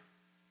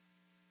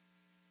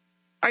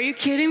 Are you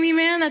kidding me,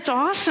 man? That's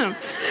awesome.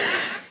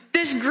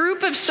 This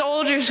group of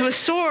soldiers with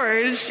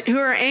swords who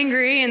are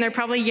angry, and they're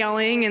probably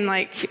yelling, and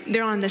like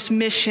they're on this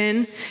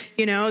mission,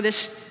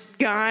 this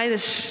guy,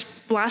 this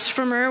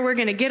blasphemer, we're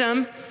going to get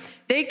him.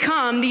 They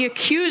come, the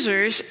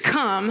accusers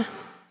come.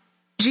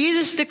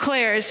 Jesus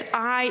declares,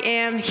 "I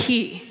am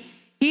he."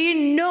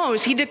 He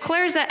knows, he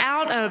declares that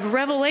out of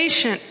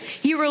revelation.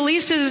 He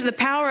releases the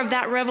power of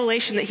that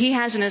revelation that he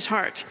has in his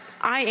heart.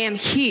 I am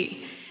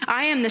he.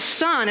 I am the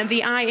son of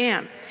the I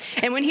am.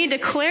 And when he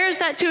declares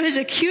that to his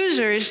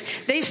accusers,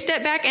 they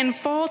step back and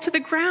fall to the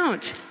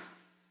ground.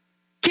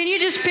 Can you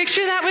just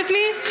picture that with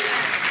me?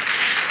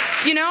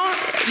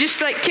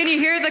 Just like, can you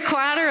hear the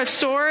clatter of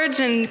swords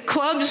and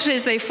clubs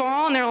as they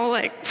fall? And they're all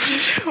like,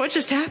 "What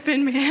just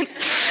happened, man?"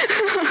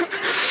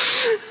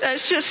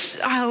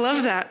 I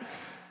love that.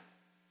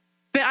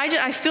 But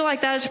I feel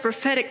like that is a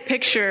prophetic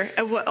picture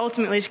of what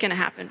ultimately is going to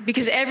happen.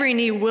 Because every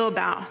knee will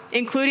bow,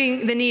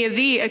 including the knee of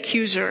the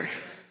accuser.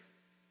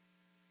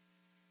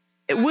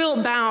 It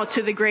will bow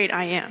to the great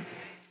I am.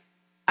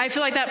 I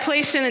feel like that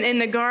place in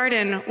the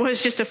garden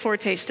was just a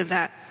foretaste of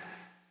that.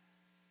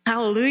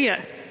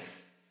 Hallelujah.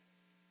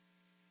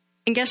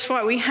 And guess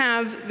what? We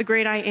have the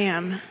great I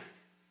am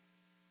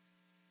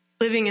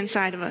living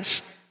inside of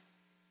us.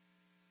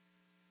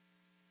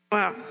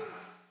 Wow.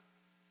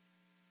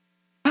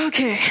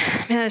 Okay,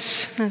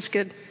 that's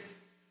good.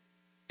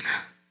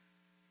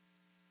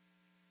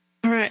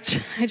 All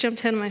right, I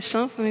jumped ahead of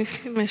myself. Let me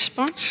get my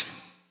spots.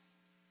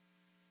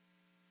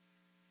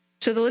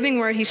 So the living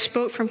word, he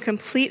spoke from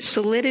complete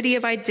solidity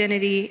of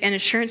identity and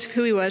assurance of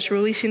who he was,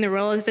 releasing the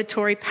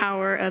revelatory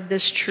power of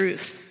this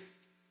truth.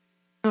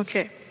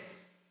 Okay.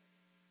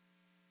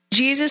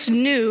 Jesus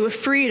knew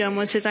freedom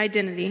was his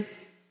identity,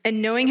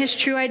 and knowing his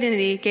true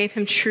identity gave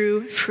him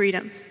true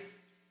freedom.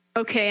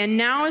 Okay, and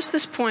now is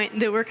this point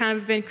that we're kind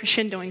of been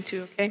crescendoing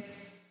to, okay?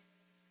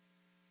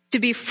 To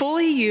be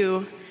fully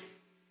you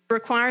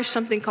requires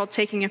something called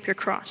taking up your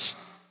cross.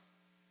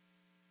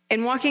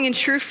 And walking in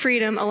true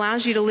freedom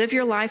allows you to live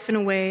your life in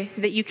a way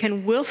that you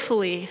can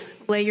willfully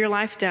lay your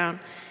life down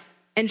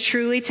and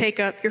truly take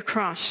up your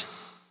cross.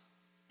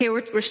 Okay,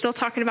 we're still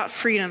talking about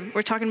freedom.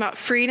 We're talking about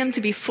freedom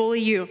to be fully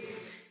you.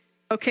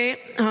 Okay,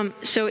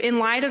 so in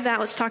light of that,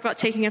 let's talk about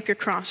taking up your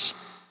cross.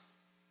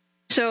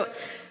 So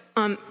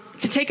to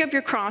take up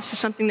your cross is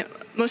something that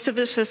most of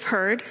us have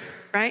heard,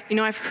 right? You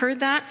know, I've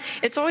heard that.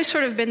 It's always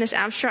sort of been this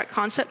abstract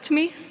concept to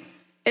me.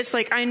 It's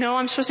like, I know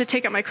I'm supposed to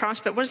take up my cross,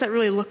 but what does that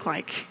really look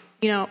like?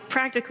 You know,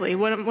 practically,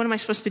 what am I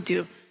supposed to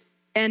do?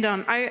 And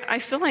I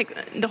feel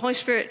like the Holy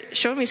Spirit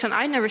showed me something.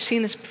 I'd never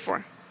seen this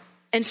before.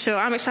 And so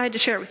I'm excited to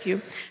share it with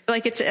you. But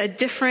like, it's a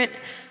different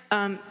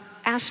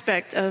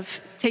aspect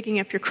of taking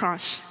up your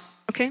cross.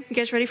 Okay, you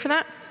guys ready for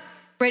that?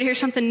 Ready to hear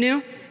something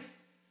new?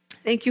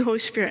 Thank you, Holy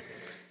Spirit.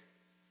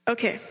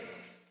 Okay,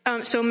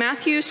 so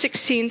Matthew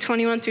 16,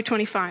 21 through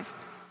 25.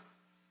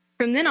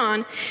 From then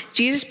on,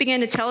 Jesus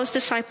began to tell his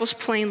disciples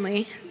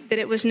plainly that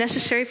it was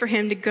necessary for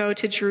him to go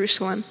to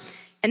Jerusalem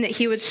and that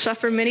he would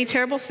suffer many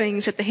terrible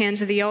things at the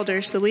hands of the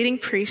elders, the leading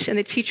priests, and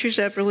the teachers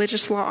of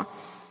religious law.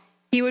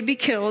 He would be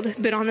killed,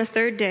 but on the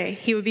third day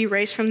he would be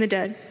raised from the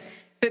dead.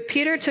 But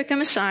Peter took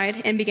him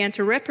aside and began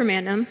to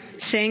reprimand him,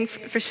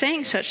 for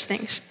saying such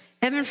things.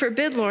 Heaven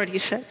forbid, Lord, he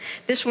said,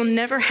 this will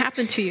never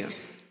happen to you.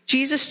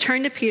 Jesus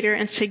turned to Peter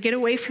and said, get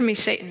away from me,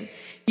 Satan.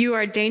 You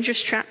are a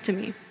dangerous trap to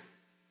me.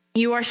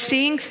 You are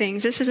seeing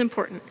things, this is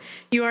important.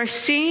 You are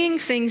seeing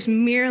things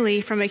merely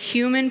from a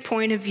human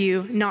point of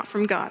view, not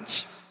from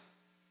God's.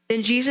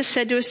 Then Jesus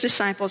said to his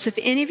disciples, if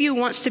any of you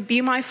wants to be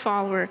my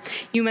follower,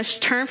 you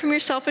must turn from your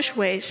selfish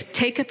ways,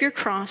 take up your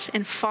cross,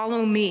 and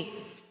follow me.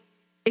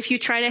 If you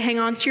try to hang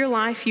on to your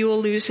life, you will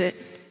lose it.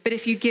 But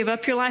if you give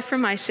up your life for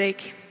my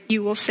sake,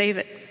 you will save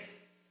it.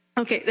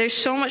 Okay, there's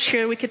so much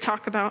here we could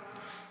talk about,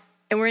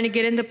 and we're going to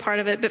get into part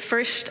of it. But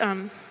first,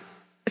 the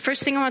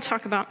first thing I want to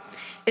talk about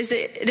is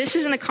that this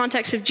is in the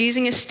context of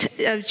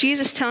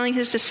Jesus telling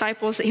his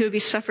disciples that he would be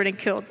suffered and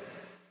killed.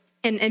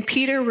 And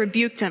Peter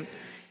rebuked him.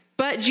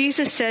 But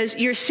Jesus says,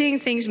 you're seeing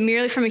things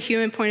merely from a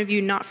human point of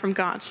view, not from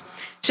God's.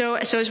 So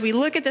as we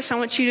look at this, I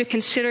want you to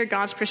consider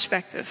God's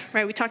perspective,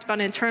 right? We talked about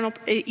an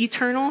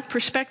eternal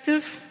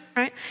perspective,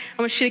 right?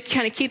 I want you to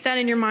kind of keep that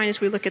in your mind as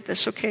we look at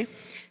this, okay?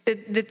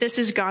 That this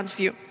is God's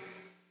view.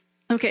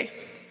 Okay.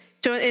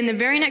 So in the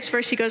very next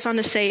verse, he goes on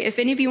to say, if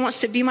any of you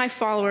wants to be my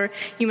follower,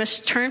 you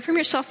must turn from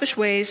your selfish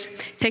ways,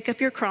 take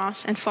up your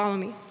cross, and follow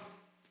me.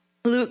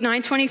 Luke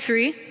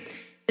 9:23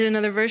 is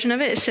another version of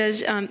it. It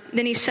says,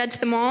 then he said to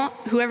them all,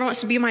 whoever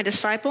wants to be my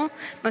disciple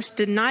must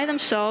deny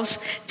themselves,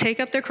 take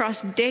up their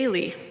cross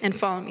daily, and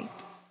follow me.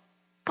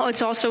 Oh,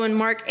 it's also in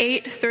Mark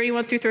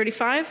 8:31 through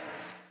 35.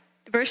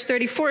 Verse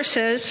 34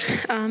 says,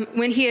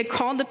 when he had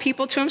called the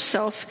people to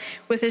himself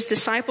with his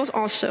disciples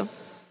also,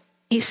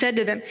 he said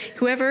to them,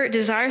 whoever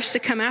desires to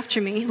come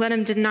after me, let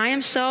him deny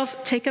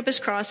himself, take up his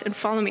cross, and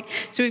follow me.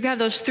 So we've got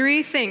those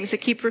three things that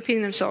keep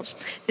repeating themselves.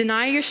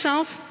 Deny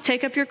yourself,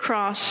 take up your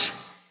cross,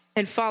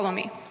 and follow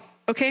me.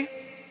 Okay?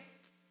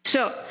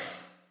 So,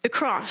 the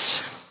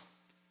cross.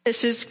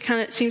 This is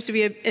seems to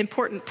be an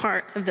important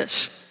part of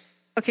this.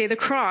 Okay, the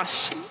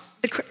cross.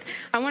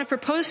 I want to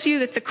propose to you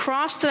that the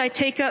cross that I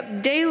take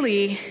up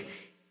daily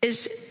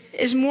is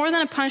more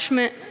than a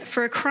punishment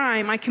for a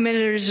crime I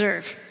committed or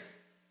deserve.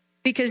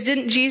 Because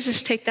didn't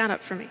Jesus take that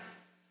up for me?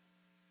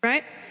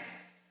 Right?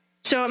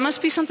 So it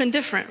must be something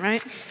different,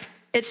 right?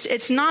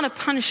 It's not a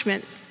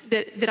punishment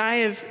that I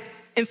have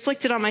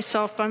inflicted on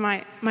myself by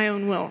my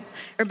own will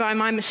or by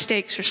my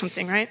mistakes or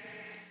something, right?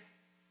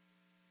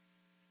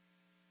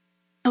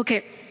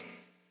 Okay.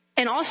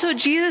 And also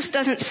Jesus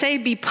doesn't say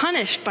be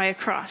punished by a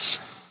cross.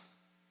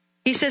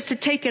 He says to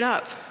take it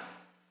up.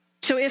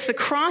 So if the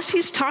cross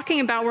he's talking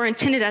about were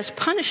intended as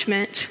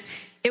punishment,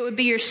 it would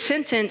be your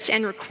sentence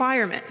and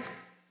requirement.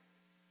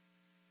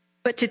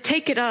 But to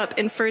take it up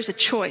infers a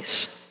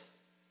choice,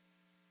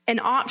 an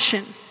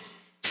option,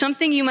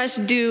 something you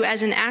must do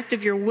as an act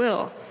of your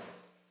will.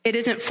 It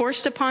isn't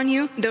forced upon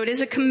you, though it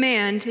is a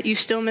command, you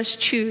still must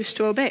choose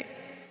to obey.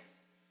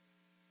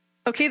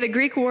 Okay, the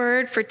Greek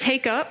word for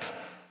take up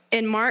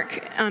in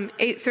Mark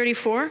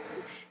 8:34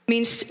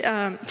 means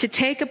to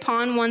take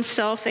upon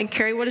oneself and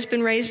carry what has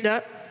been raised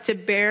up, to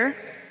bear,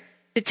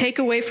 to take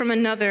away from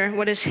another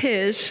what is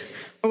his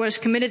or what is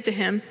committed to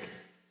him,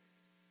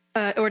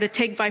 or to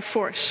take by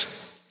force.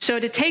 So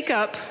to take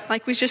up,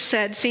 like we just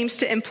said, seems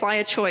to imply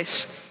a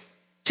choice.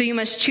 So you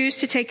must choose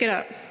to take it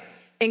up.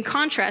 In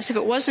contrast, if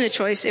it wasn't a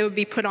choice, it would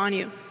be put on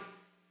you.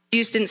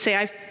 Jesus didn't say,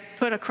 I've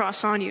put a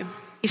cross on you.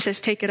 He says,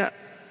 take it up.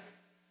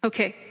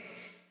 Okay.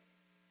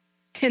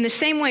 In the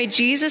same way,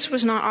 Jesus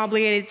was not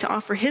obligated to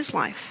offer his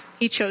life.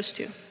 He chose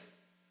to.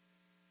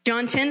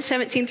 John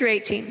 10:17 through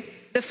 18.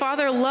 The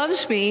Father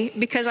loves me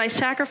because I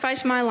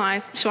sacrifice my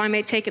life so I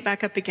may take it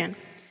back up again.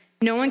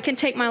 No one can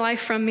take my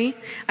life from me.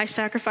 I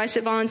sacrifice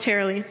it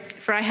voluntarily,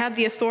 for I have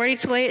the authority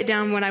to lay it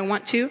down when I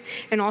want to,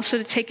 and also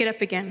to take it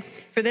up again.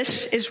 For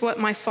this is what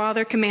my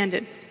Father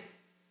commanded.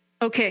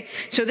 Okay,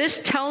 so this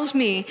tells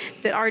me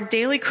that our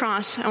daily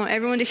cross, I want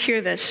everyone to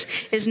hear this,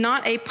 is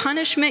not a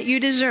punishment you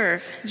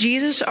deserve.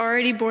 Jesus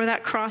already bore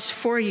that cross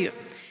for you.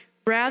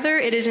 Rather,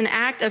 it is an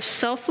act of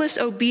selfless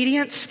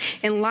obedience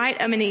in light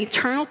of an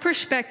eternal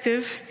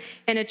perspective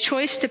and a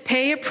choice to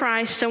pay a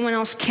price someone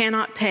else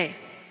cannot pay.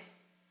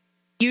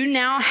 You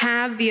now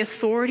have the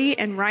authority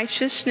and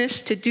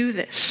righteousness to do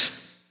this.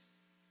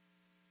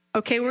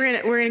 Okay,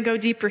 we're gonna go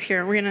deeper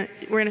here. We're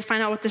gonna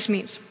find out what this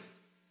means.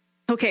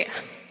 Okay,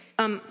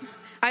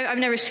 I've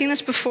never seen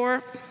this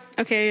before.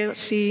 Okay, let's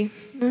see.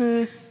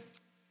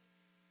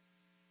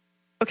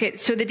 Okay,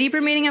 so the deeper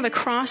meaning of a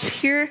cross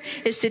here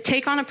is to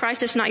take on a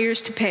price that's not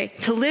yours to pay.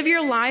 To live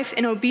your life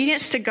in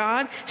obedience to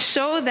God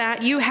so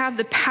that you have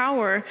the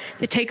power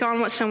to take on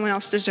what someone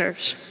else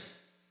deserves.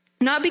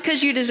 Not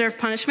because you deserve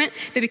punishment,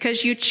 but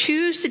because you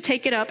choose to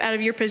take it up out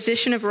of your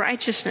position of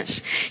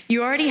righteousness.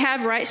 You already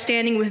have right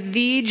standing with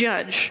the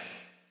judge,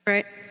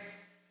 right?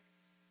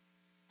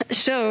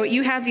 So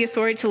you have the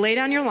authority to lay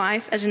down your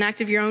life as an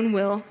act of your own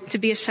will to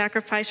be a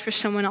sacrifice for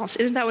someone else.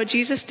 Isn't that what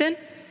Jesus did?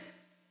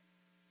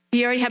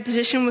 He already had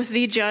position with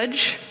the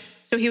judge,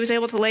 so he was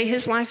able to lay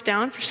his life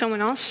down for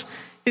someone else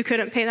who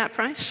couldn't pay that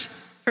price.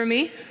 For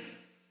me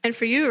and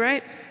for you,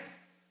 right?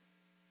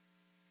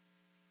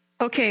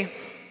 Okay.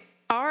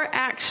 Our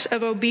acts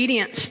of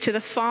obedience to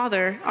the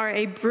Father are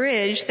a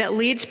bridge that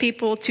leads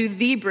people to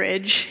the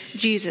bridge,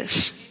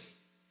 Jesus,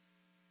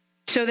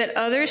 so that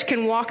others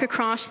can walk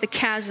across the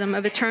chasm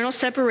of eternal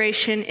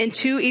separation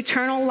into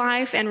eternal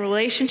life and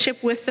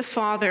relationship with the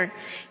Father,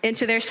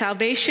 into their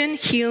salvation,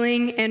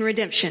 healing, and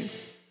redemption.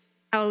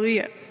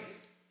 Hallelujah.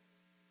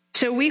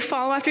 So we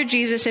follow after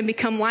Jesus and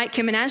become like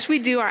him, and as we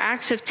do, our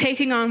acts of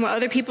taking on what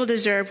other people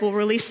deserve will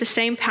release the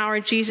same power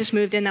Jesus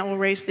moved in that will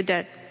raise the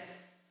dead.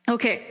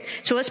 Okay,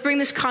 so let's bring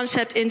this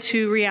concept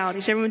into reality.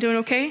 Is everyone doing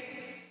okay?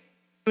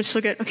 I'm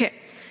still good. Okay.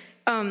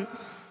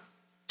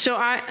 So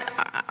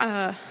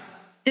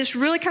this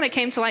really kind of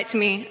came to light to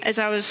me as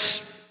I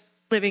was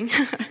living.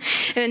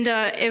 And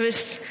it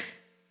was,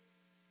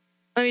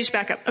 let me just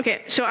back up.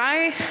 Okay, so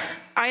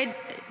I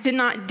did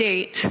not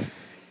date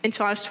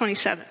until I was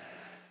 27.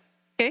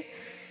 Okay?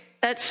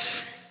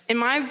 That's, in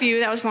my view,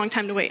 that was a long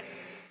time to wait.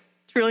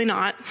 It's really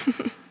not.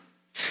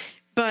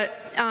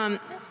 But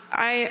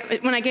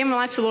when I gave my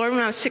life to the Lord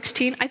when I was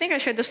 16, I think I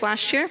shared this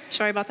last year.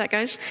 Sorry about that,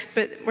 guys.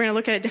 But we're going to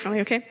look at it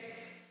differently, okay?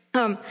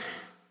 When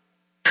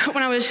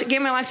I was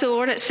giving my life to the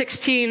Lord at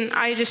 16,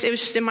 it was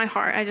just in my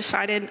heart. I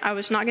decided I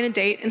was not going to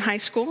date in high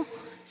school.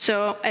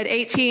 So at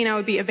 18, I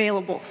would be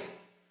available.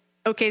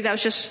 Okay, that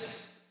was just,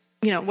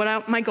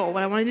 my goal,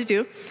 what I wanted to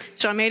do.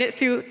 So I made it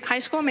through high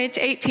school, made it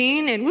to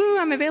 18, and woo,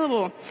 I'm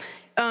available.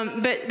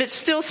 But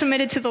still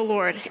submitted to the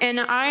Lord. And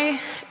I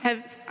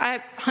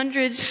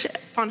hundreds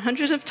upon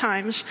hundreds of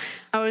times,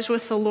 I was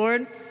with the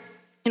Lord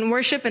in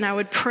worship, and I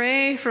would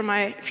pray for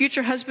my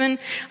future husband.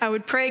 I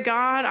would pray,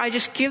 God, I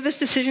just give this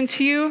decision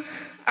to you.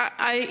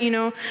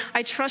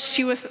 I trust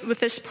you with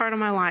this part of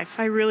my life.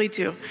 I really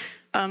do.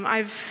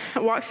 I've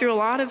walked through a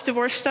lot of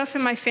divorce stuff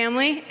in my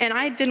family, and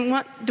I didn't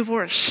want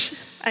divorce.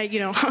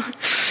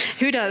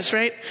 Who does,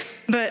 right?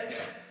 But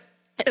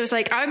it was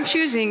like, I'm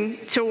choosing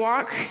to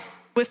walk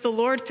with the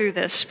Lord through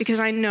this because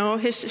I know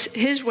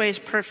his way is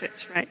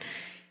perfect, right?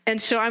 And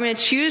so I'm going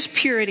to choose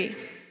purity.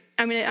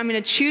 I'm going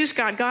to choose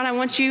God. God, I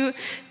want you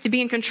to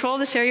be in control of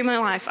this area of my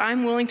life.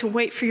 I'm willing to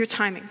wait for your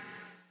timing.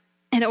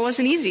 And it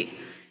wasn't easy.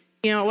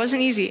 It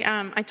wasn't easy.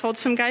 I told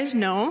some guys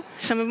no.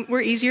 Some of them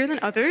were easier than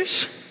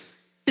others.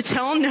 To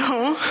tell them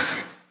no.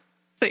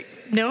 It's like,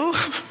 no?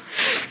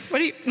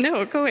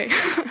 No, go away.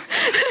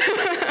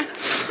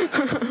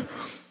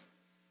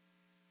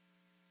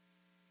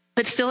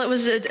 But still, it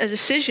was a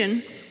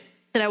decision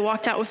that I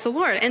walked out with the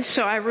Lord. And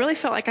so I really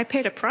felt like I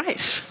paid a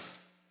price.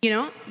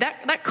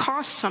 That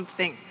costs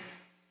something.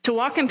 To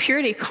walk in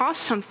purity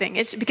costs something.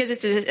 It's because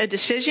it's a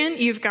decision.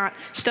 You've got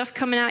stuff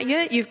coming at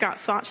you. You've got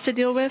thoughts to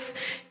deal with.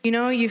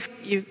 Right?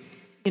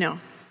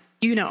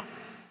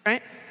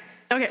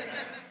 Okay.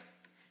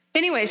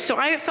 Anyways, so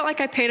I felt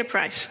like I paid a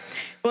price.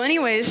 Well,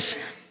 anyways,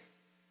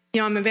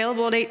 I'm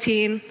available at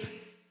 18.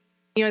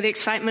 The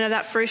excitement of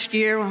that first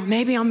year. Well,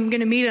 maybe I'm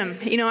going to meet him.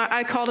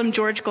 I called him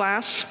George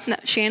Glass.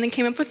 Shannon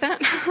came up with that.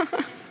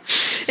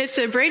 It's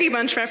a Brady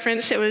Bunch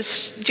reference. It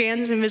was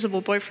Jan's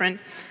invisible boyfriend.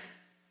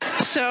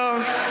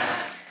 So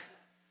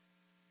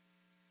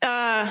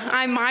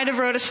I might have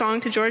wrote a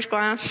song to George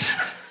Glass.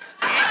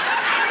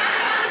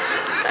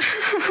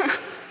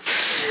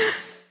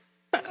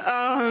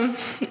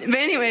 But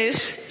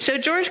anyways, so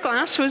George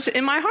Glass was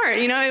in my heart.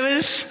 He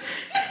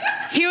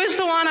was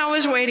the one I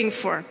was waiting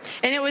for.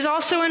 And it was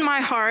also in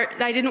my heart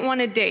that I didn't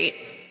want to date.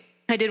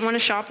 I didn't want to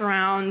shop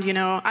around.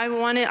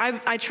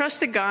 I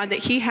trusted God that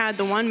he had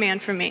the one man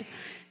for me,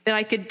 that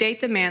I could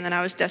date the man that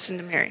I was destined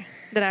to marry,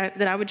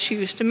 that I would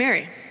choose to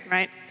marry,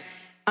 right?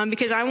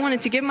 Because I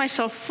wanted to give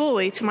myself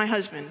fully to my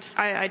husband.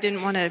 I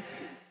didn't want to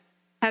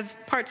have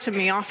parts of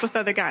me off with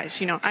other guys,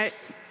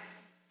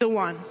 the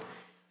one.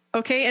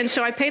 Okay, and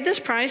so I paid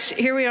this price.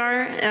 Here we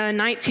are,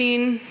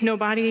 19,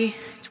 nobody,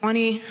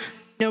 20,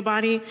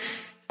 nobody,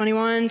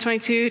 21,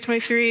 22,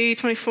 23,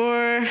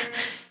 24,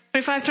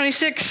 25,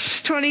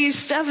 26,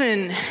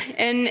 27.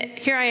 And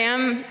here I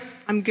am.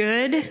 I'm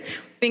good.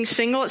 Being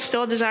single, it's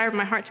still a desire of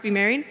my heart to be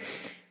married,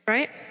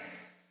 right?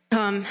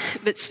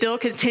 But still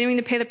continuing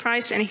to pay the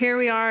price. And here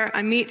we are.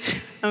 I meet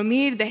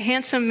Omid, the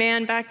handsome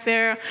man back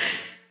there,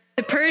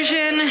 the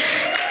Persian.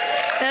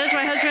 That is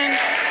my husband.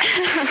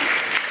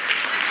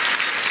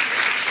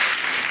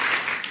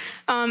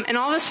 And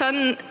all of a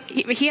sudden,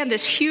 he had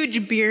this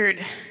huge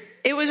beard.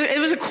 It was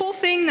a cool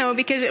thing, though,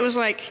 because it was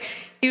like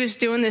he was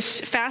doing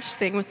this fast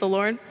thing with the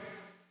Lord.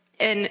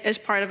 And as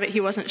part of it, he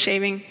wasn't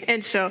shaving.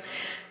 And so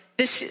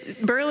this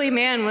burly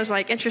man was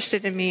like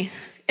interested in me.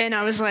 And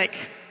I was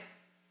like,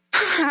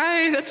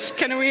 hi, that's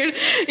kind of weird,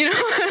 you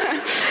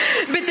know.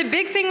 But the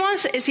big thing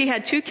is he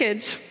had 2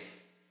 kids.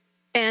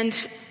 And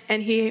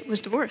he was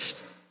divorced.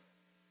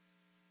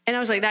 And I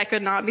was like, that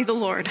could not be the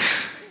Lord.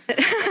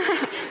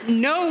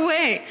 No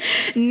way,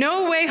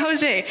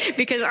 Jose,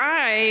 because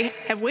I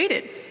have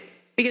waited,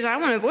 because I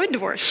want to avoid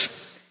divorce.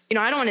 You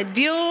know, I don't want to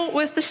deal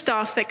with the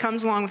stuff that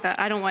comes along with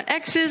that. I don't want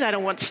exes. I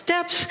don't want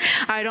steps.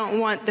 I don't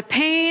want the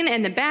pain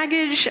and the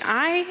baggage.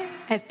 I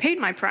have paid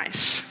my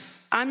price.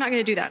 I'm not going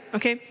to do that,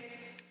 okay?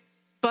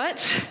 But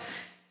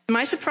to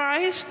my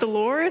surprise, the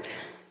Lord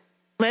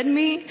led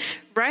me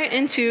right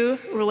into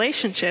a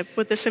relationship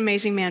with this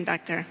amazing man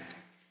back there.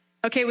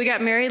 Okay, we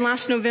got married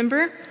last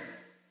November.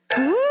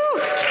 Woo!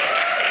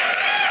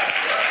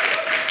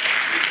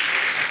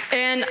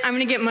 And I'm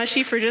going to get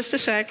mushy for just a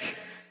sec.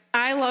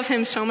 I love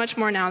him so much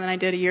more now than I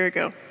did a year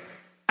ago.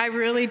 I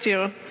really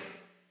do.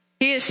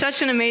 He is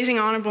such an amazing,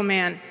 honorable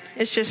man.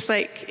 It's just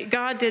like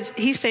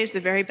he saves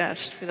the very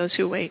best for those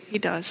who wait. He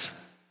does.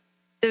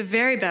 The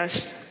very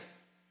best.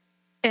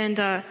 And,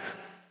 but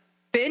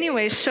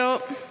anyway,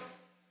 so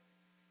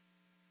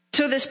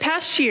this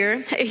past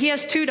year, he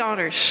has 2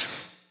 daughters.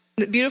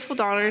 Beautiful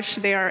daughters.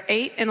 They are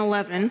 8 and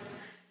 11.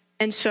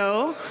 And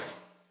so,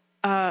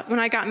 when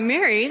I got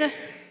married,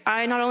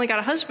 I not only got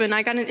a husband,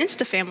 I got an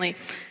Insta family.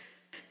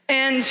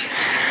 And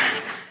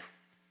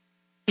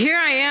here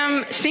I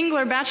am,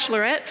 singular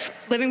bachelorette,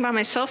 living by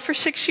myself for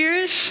 6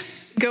 years,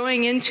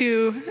 going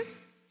into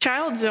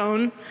child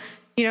zone,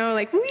 you know,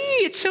 like,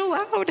 wee, it's so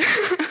loud.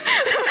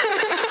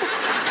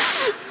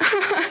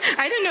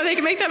 I didn't know they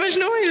could make that much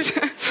noise.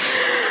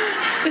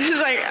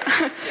 It's like,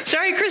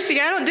 sorry, Christy,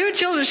 I don't do a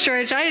children's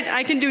church.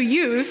 I can do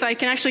youth. I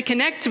can actually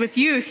connect with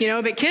youth, you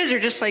know, but kids are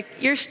just like,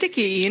 you're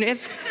sticky. You know,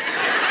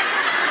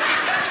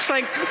 it's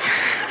like,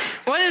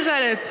 what is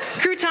that, a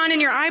crouton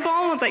in your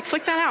eyeball? It's like,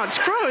 flick that out. It's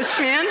gross,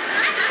 man. And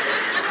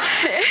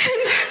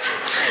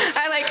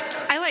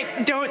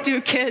I don't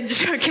do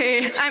kids,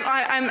 okay?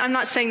 I'm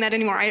not saying that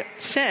anymore. I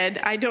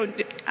said I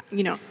don't,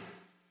 you know,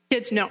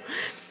 kids, no.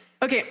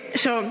 Okay,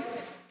 so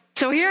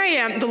here I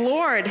am. The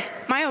Lord,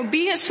 my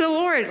obedience to the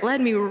Lord led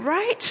me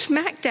right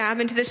smack dab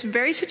into this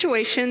very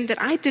situation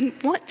that I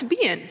didn't want to be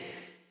in.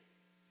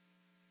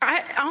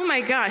 Oh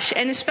my gosh,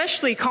 and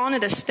especially calling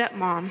it a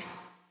stepmom,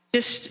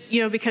 just,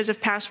 you know, because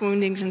of past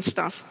woundings and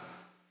stuff.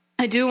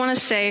 I do want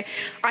to say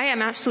I am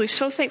absolutely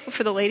so thankful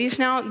for the ladies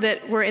now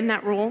that were in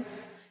that role,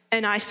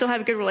 and I still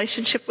have a good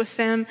relationship with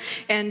them,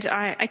 and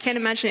I can't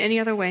imagine it any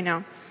other way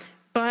now.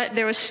 But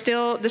there was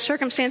still, the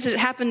circumstances it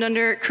happened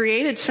under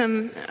created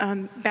some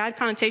bad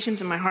connotations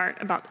in my heart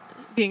about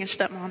being a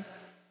stepmom.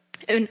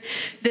 And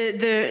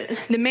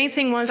the main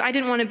thing was I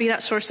didn't want to be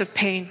that source of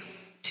pain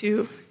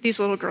to these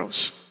little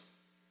girls.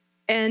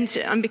 And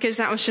because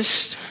that was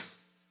just,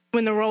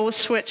 when the role was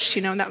switched,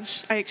 you know,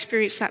 I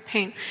experienced that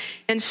pain.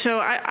 And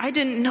so I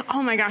didn't know,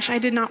 oh my gosh, I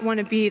did not want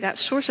to be that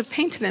source of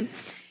pain to them.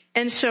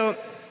 And so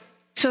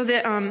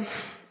the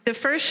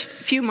first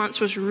few months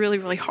was really,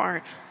 really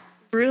hard.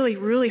 Really,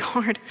 really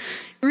hard.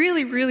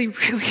 Really, really,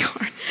 really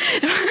hard.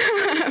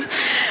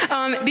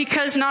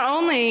 Because not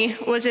only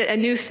was it a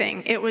new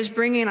thing, it was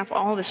bringing up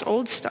all this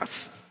old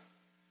stuff.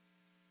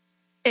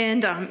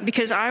 And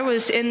because I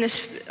was in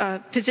this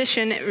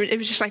position, it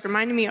was just like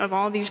reminding me of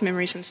all these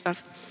memories and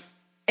stuff.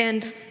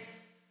 And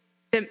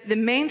the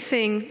main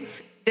thing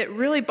that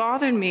really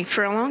bothered me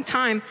for a long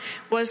time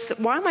was that,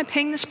 why am I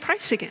paying this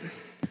price again?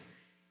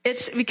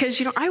 It's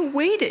because, you know, I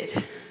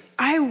waited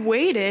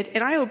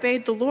and I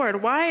obeyed the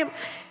Lord. Why?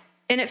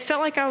 And it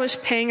felt like I was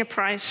paying a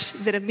price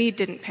that Omid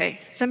didn't pay.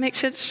 Does that make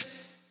sense?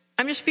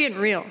 I'm just being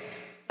real.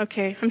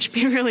 Okay. I'm just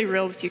being really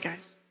real with you guys.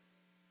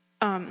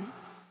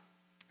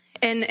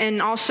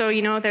 And also,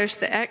 you know, there's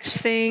the ex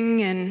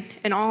thing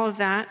and all of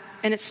that.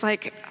 And it's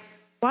like,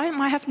 why am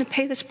I having to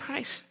pay this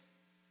price?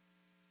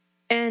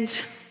 And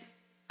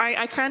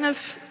I kind of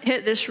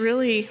hit this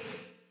really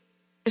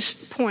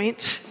just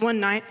point one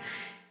night,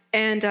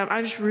 and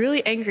I was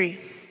really angry.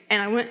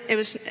 And it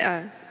was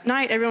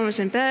night, everyone was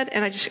in bed,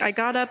 and I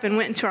got up and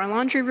went into our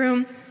laundry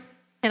room,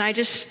 and I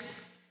just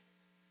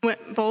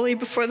went boldly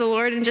before the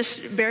Lord and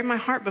just bared my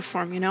heart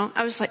before him, you know.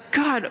 I was like,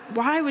 God,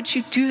 why would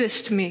you do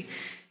this to me?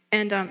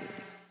 And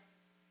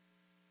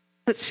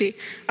let's see,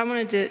 I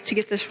wanted to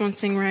get this one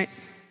thing right.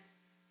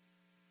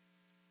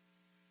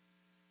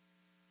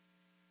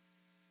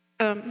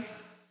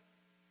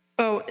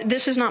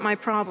 this is not my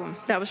problem.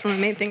 That was one of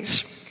the main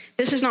things.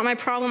 This is not my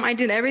problem. I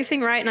did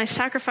everything right and I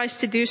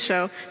sacrificed to do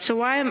so. So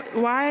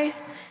why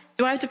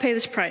do I have to pay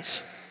this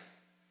price?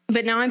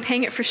 But now I'm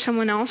paying it for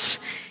someone else.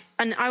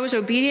 And I was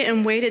obedient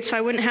and waited so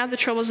I wouldn't have the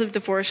troubles of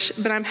divorce,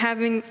 but I'm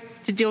having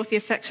to deal with the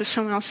effects of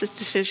someone else's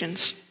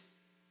decisions.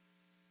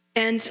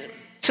 And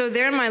so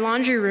there in my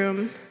laundry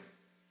room,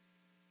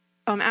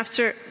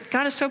 after,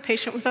 God is so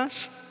patient with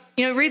us.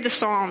 You know, read the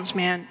Psalms,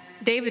 man.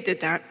 David did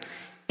that.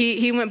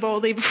 He went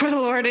boldly before the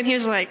Lord and he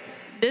was like,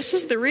 this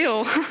is the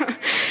real.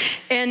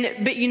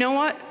 But you know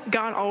what?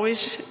 God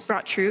always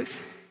brought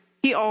truth.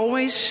 He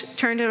always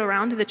turned it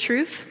around to the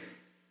truth.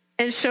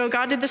 And so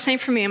God did the same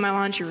for me in my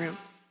laundry room.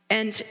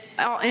 And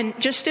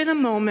just in a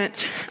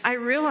moment, I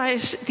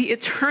realized the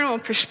eternal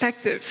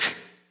perspective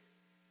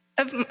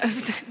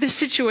of this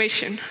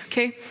situation,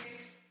 okay?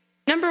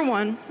 Number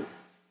one,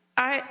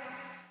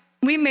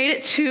 we made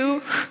it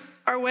to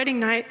our wedding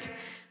night.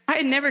 I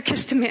had never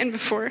kissed a man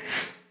before.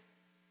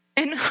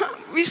 And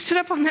we stood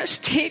up on that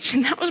stage,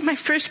 and that was my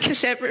first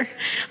kiss ever.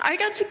 I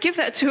got to give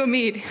that to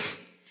Hamid.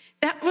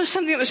 That was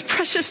something that was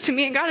precious to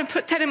me, and God had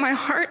put that in my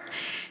heart.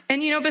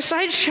 And, you know,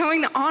 besides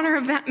showing the honor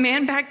of that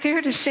man back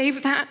there to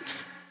save that,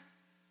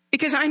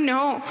 because I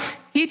know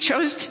he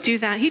chose to do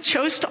that. He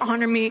chose to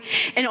honor me,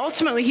 and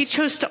ultimately he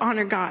chose to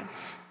honor God,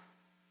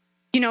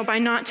 you know, by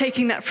not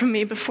taking that from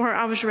me before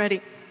I was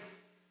ready.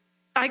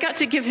 I got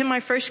to give him my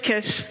first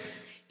kiss.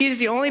 He's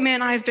the only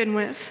man I've been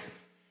with.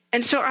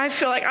 And so I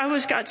feel like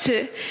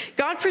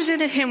God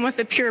presented him with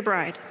a pure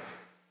bride.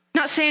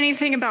 Not saying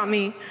anything about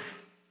me,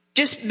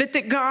 but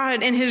that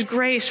God and his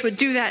grace would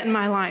do that in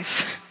my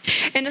life.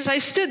 And as I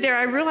stood there,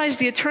 I realized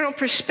the eternal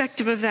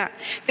perspective of that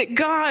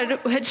God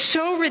had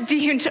so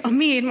redeemed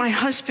me, my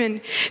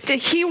husband, that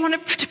he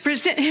wanted to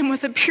present him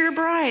with a pure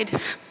bride.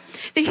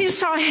 That he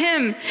saw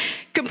him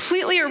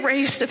completely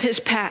erased of his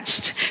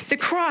past. The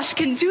cross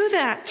can do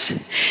that.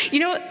 You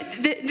know,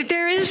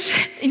 there is,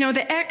 you know,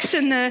 the X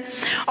and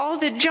all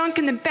the junk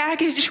and the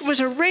baggage was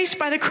erased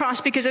by the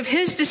cross because of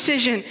his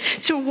decision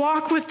to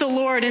walk with the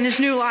Lord in his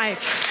new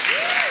life.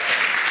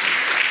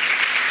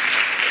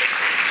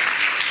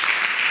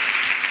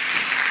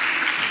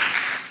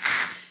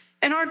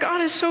 And our God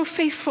is so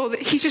faithful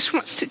that he just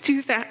wants to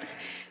do that.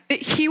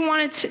 That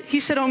he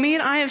said, Omid,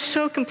 I have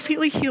so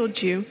completely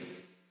healed you.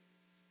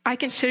 I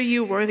consider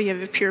you worthy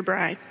of a pure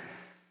bride.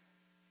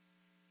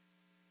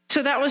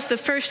 So that was the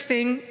first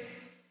thing.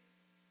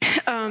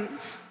 And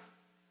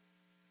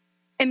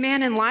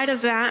man, in light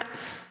of that,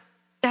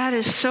 that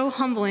is so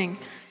humbling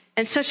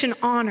and such an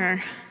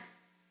honor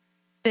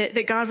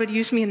that God would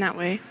use me in that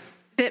way.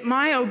 That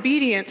my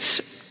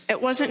obedience,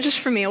 it wasn't just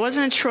for me. It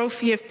wasn't a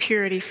trophy of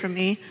purity for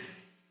me.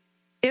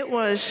 It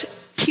was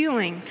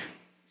healing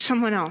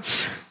someone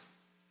else.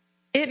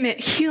 It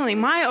meant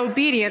healing. My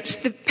obedience,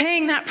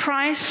 paying that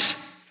price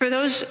for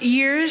those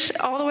years,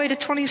 all the way to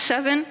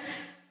 27,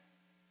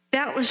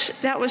 that was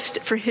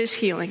for his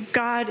healing.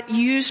 God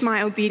used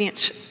my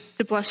obedience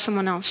to bless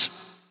someone else.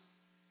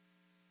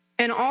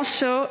 And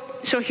also,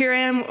 so here I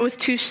am with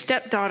 2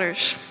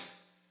 stepdaughters.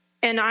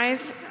 And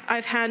I've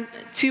had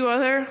 2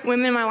 other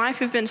women in my life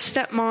who've been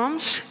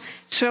stepmoms.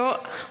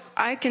 So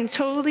I can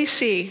totally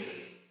see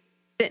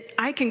that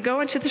I can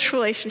go into this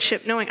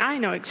relationship knowing I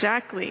know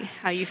exactly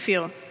how you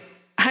feel.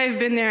 I've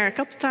been there a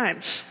couple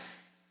times.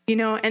 You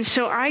know, and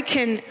so I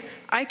can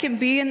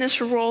be in this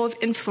role of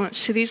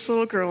influence to these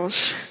little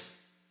girls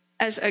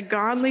as a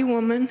godly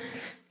woman,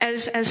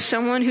 as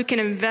someone who can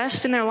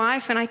invest in their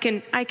life, and I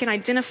can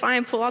identify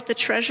and pull out the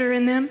treasure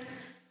in them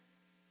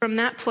from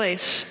that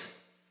place.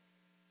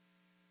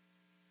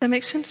 That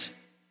makes sense?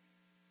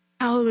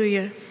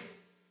 Hallelujah.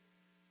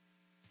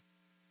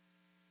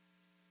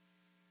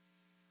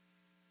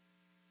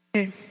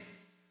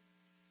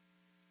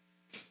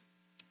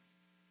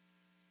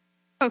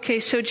 Okay,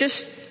 so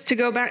just to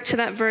go back to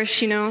that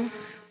verse, you know,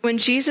 when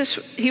Jesus,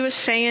 he was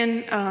saying,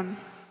 you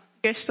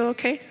guys still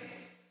okay?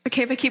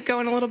 Okay if I keep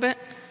going a little bit?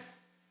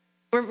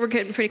 We're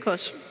getting pretty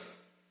close.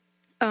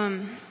 So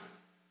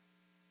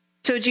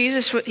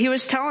Jesus,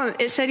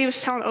 it said he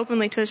was telling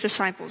openly to his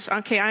disciples,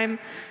 okay, I'm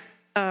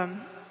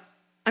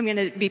going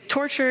to be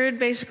tortured,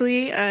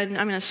 basically, and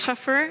I'm going to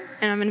suffer,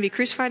 and I'm going to be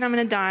crucified, and I'm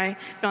going to die,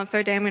 but on the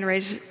 3rd day I'm going to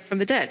raise from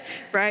the dead,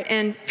 right?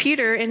 And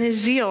Peter, in his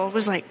zeal,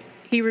 was like,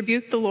 he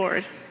rebuked the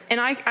Lord. And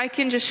I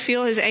can just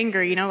feel his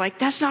anger, you know, like,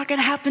 that's not going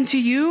to happen to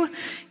you.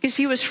 Because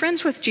he was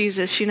friends with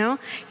Jesus, you know.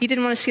 He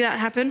didn't want to see that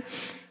happen.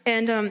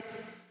 And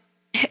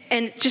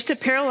just to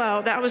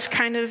parallel, that was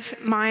kind of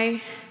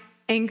my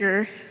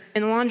anger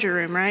in the laundry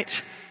room,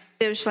 right?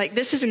 It was like,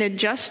 this is an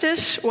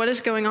injustice. What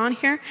is going on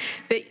here?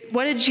 But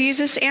what did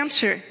Jesus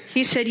answer?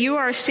 He said, you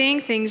are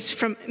seeing things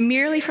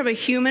merely from a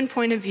human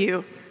point of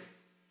view,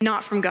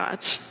 not from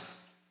God's.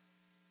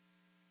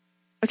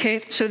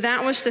 Okay, so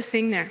that was the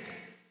thing there.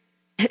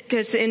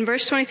 Because in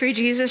verse 23,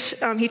 Jesus,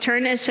 he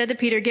turned and said to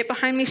Peter, get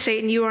behind me,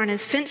 Satan, you are an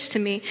offense to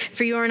me,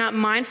 for you are not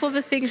mindful of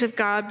the things of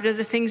God, but of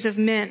the things of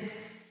men.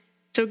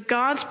 So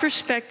God's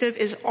perspective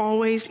is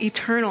always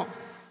eternal.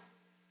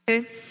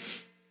 Okay?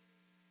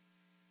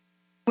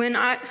 When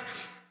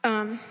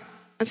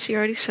Let's see, I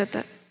already said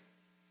that.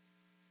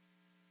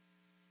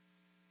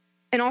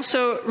 And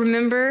also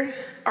remember,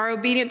 our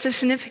obedience is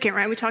significant,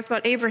 right? We talked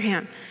about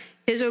Abraham.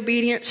 His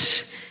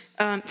obedience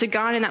to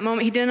God in that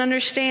moment, he didn't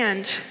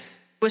understand,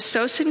 was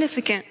so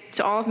significant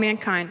to all of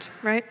mankind,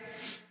 right?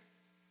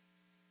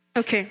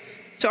 Okay,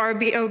 so our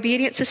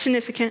obedience is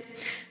significant.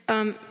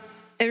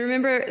 And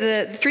remember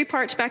the 3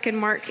 parts back in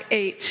Mark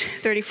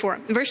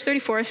 8:34. Verse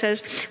 34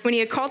 says, when he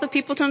had called the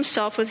people to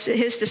himself with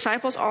his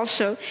disciples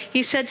also,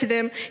 he said to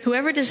them,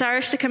 whoever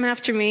desires to come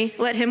after me,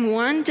 let him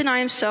 1, deny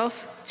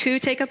himself, 2,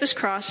 take up his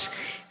cross,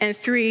 and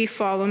 3,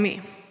 follow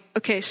me.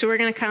 Okay, so we're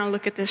going to kind of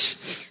look at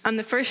this.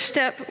 The first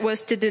step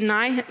was to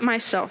deny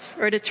myself,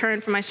 or to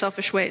turn from my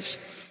selfish ways.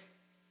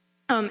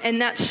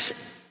 And that's,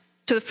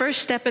 so the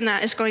first step in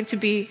that is going to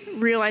be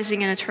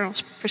realizing an eternal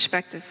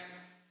perspective.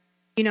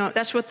 You know,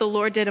 that's what the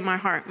Lord did in my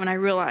heart when I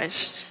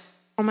realized,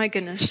 oh my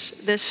goodness,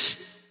 this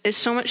is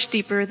so much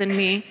deeper than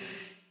me.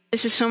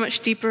 This is so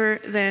much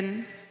deeper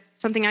than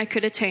something I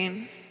could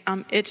attain.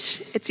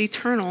 It's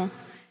eternal,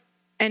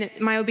 and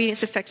my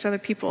obedience affects other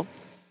people.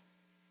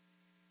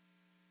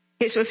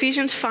 Okay, so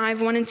Ephesians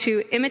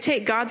 5:1-2,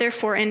 imitate God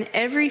therefore in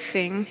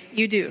everything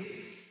you do,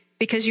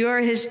 because you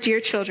are his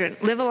dear children.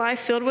 Live a life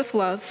filled with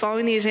love,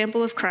 following the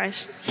example of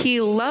Christ.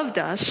 He loved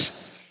us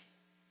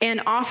and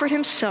offered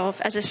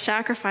himself as a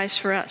sacrifice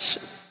for us.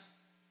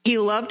 He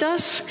loved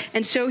us,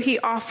 and so he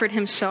offered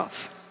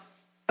himself.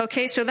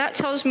 Okay, so that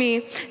tells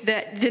me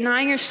that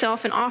denying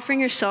yourself and offering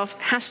yourself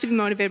has to be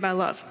motivated by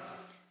love.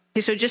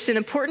 Okay, so just an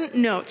important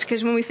note,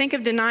 because when we think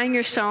of denying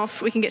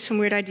yourself, we can get some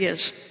weird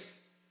ideas.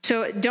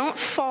 So don't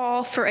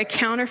fall for a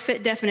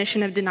counterfeit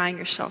definition of denying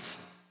yourself.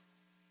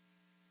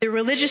 The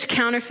religious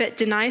counterfeit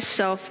denies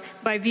self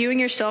by viewing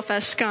yourself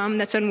as scum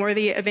that's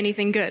unworthy of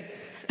anything good,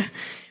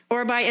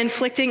 or by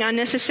inflicting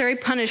unnecessary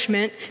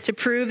punishment to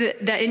prove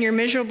that in your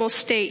miserable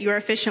state you are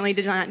efficiently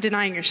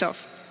denying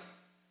yourself.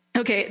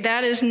 Okay,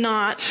 that is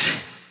not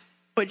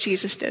what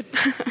Jesus did.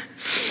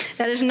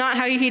 That is not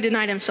how he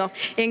denied himself.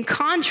 In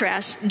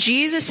contrast,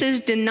 Jesus'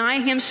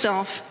 denying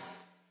himself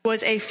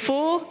was a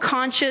full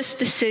conscious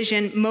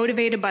decision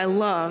motivated by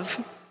love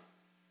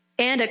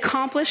and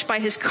accomplished by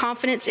his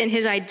confidence in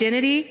his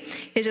identity,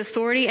 his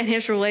authority, and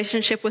his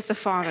relationship with the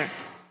Father.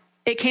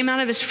 It came out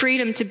of his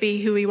freedom to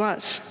be who he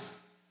was.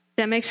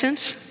 Does that make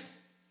sense?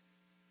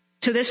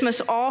 So this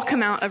must all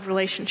come out of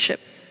relationship.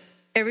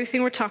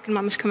 Everything we're talking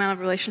about must come out of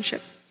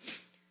relationship.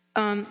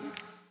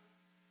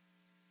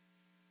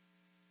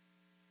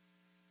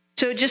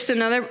 So just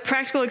another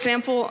practical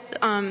example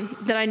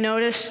that I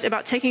noticed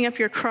about taking up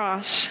your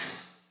cross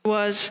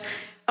was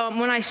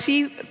when I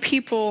see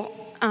people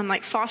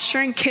like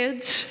fostering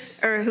kids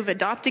or who've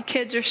adopted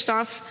kids or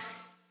stuff,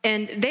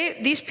 and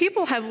these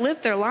people have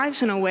lived their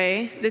lives in a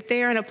way that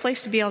they are in a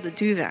place to be able to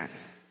do that,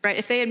 right?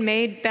 If they had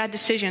made bad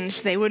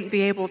decisions, they wouldn't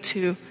be able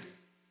to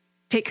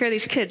take care of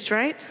these kids,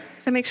 right?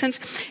 Does that make sense?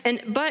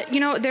 But, you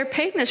know, they're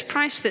paying this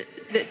price that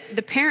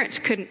the parents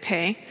couldn't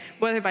pay,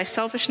 whether by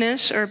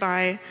selfishness or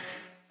by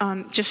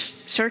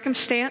just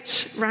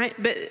circumstance, right?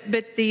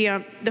 But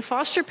the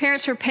foster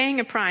parents are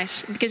paying a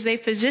price because they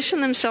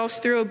position themselves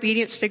through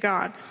obedience to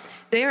God.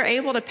 They are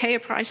able to pay a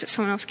price that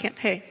someone else can't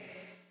pay.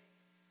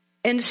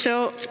 And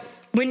so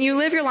when you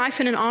live your life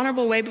in an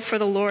honorable way before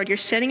the Lord, you're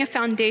setting a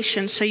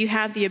foundation so you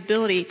have the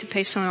ability to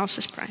pay someone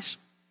else's price.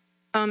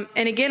 And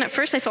again, at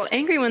first I felt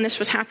angry when this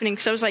was happening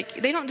because I was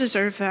like, they don't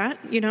deserve that.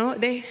 You know,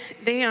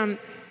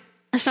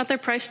 it's not their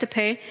price to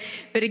pay.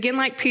 But again,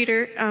 like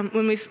Peter,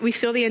 when we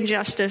feel the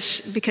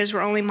injustice because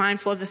we're only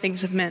mindful of the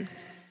things of men.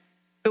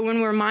 But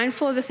when we're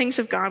mindful of the things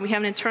of God, we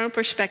have an internal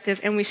perspective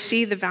and we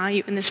see the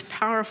value in this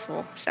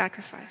powerful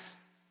sacrifice.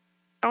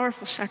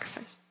 Powerful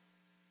sacrifice.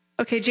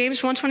 Okay,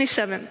 James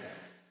 1:27.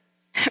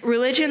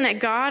 Religion that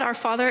God our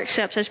Father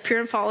accepts as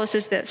pure and flawless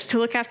is this: to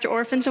look after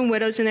orphans and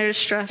widows in their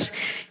distress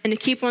and to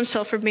keep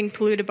oneself from being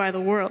polluted by the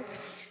world.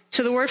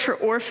 So the word for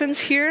orphans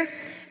here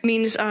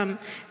means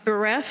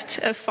bereft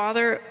of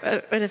father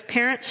and of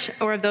parents,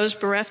 or of those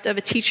bereft of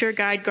a teacher,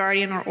 guide,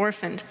 guardian, or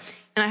orphaned.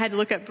 And I had to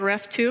look up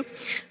bereft too.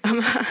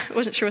 I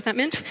wasn't sure what that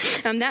meant.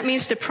 That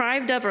means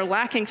deprived of or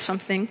lacking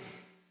something.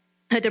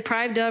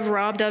 Deprived of,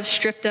 robbed of,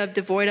 stripped of,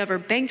 devoid of, or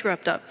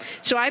bankrupt of.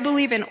 So I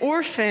believe an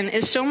orphan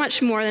is so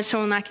much more than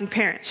someone lacking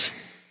parents.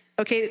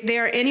 Okay, they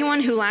are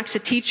anyone who lacks a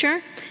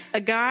teacher,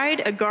 a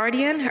guide, a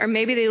guardian, or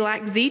maybe they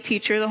lack the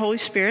teacher, the Holy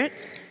Spirit,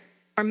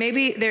 or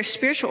maybe they're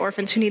spiritual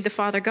orphans who need the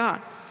Father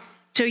God.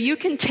 So you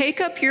can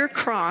take up your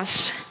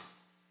cross,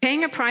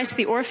 paying a price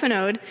the orphan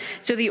owed,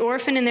 so the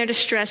orphan in their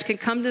distress can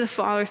come to the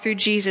Father through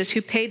Jesus,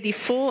 who paid the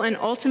full and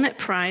ultimate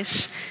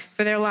price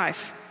for their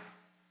life.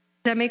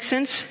 Does that make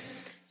sense?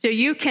 So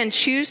you can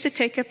choose to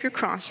take up your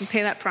cross and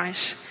pay that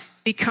price,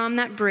 become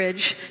that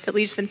bridge that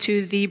leads them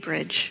to the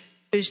bridge,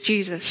 who's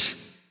Jesus.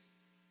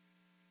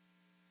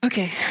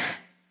 Okay,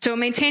 so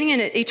maintaining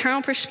an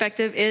eternal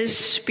perspective is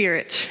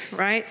spirit,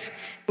 right?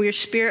 We are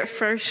spirit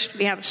first.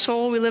 We have a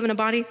soul. We live in a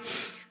body.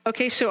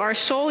 Okay, so our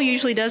soul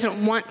usually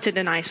doesn't want to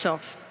deny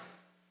self.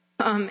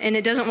 And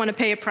it doesn't want to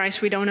pay a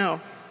price we don't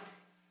owe.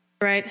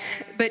 right?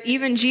 But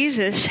even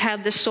Jesus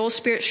had the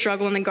soul-spirit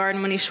struggle in the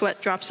garden when he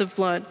sweat drops of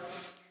blood.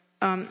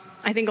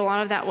 I think a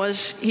lot of that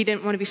was he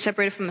didn't want to be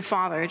separated from the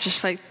Father.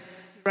 Just like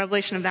the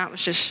revelation of that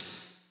was just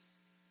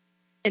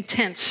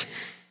intense.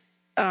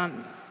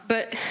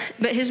 But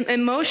his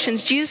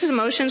emotions, Jesus'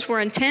 emotions were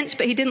intense,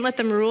 but he didn't let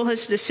them rule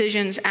his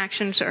decisions,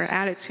 actions, or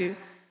attitude.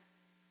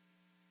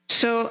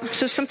 So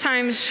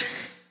sometimes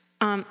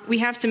we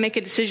have to make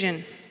a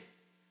decision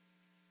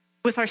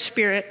with our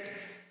spirit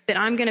that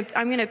I'm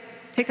gonna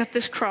pick up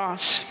this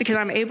cross because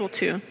I'm able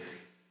to,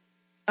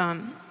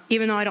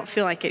 even though I don't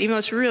feel like it, even though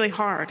it's really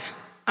hard.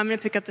 I'm gonna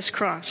pick up this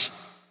cross.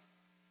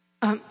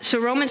 So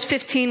Romans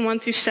 15,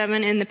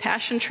 1-7 in the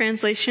Passion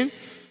Translation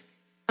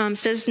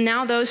says,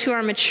 now those who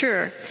are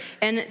mature.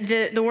 And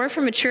the word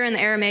for mature in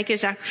the Aramaic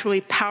is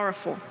actually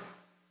powerful.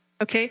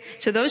 Okay?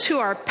 So those who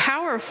are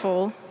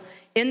powerful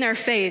in their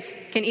faith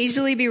can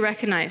easily be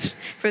recognized,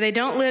 for they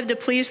don't live to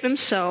please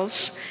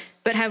themselves,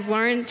 but have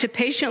learned to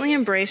patiently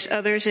embrace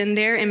others in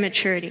their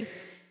immaturity.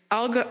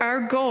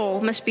 Our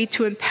goal must be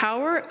to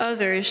empower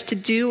others to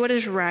do what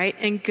is right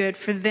and good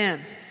for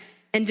them,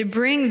 and to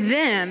bring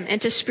them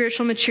into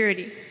spiritual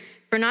maturity.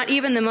 For not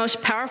even the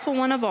most powerful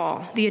one of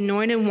all, the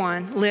anointed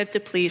one, lived to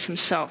please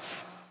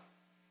himself.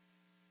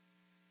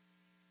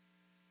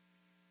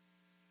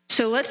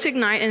 So let's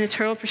ignite an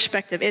eternal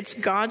perspective. It's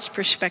God's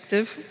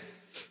perspective.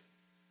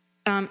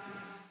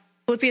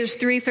 Philippians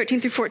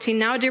 3:13-14.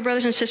 Now, dear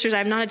brothers and sisters, I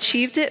have not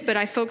achieved it, but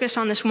I focus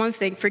on this one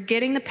thing.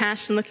 Forgetting the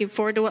past and looking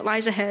forward to what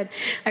lies ahead,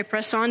 I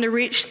press on to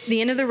reach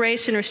the end of the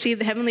race and receive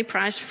the heavenly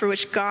prize for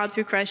which God,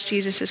 through Christ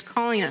Jesus, is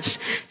calling us.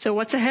 So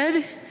what's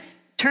ahead?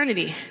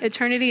 Eternity.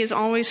 Eternity is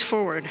always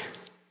forward.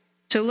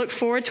 So look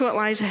forward to what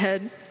lies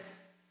ahead.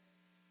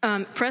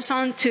 Press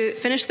on to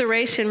finish the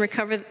race and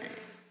recover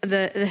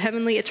the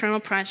heavenly eternal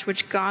prize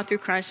which God, through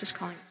Christ, is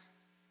calling us.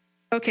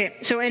 Okay,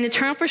 so an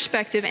eternal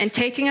perspective and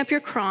taking up your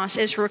cross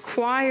is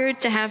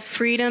required to have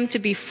freedom to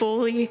be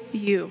fully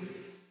you.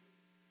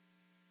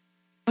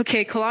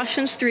 Okay,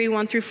 Colossians 3,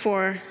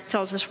 1-4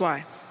 tells us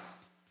why.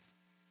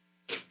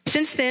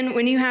 Since you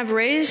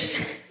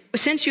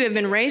have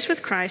been raised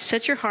with Christ,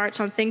 set your hearts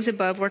on things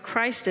above where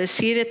Christ is,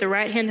 seated at the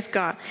right hand of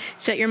God.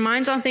 Set your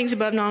minds on things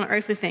above, not on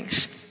earthly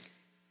things.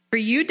 For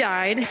you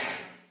died,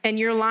 and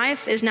your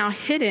life is now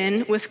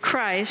hidden with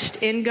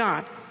Christ in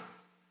God.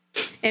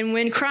 And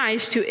when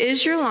Christ, who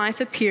is your life,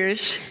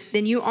 appears,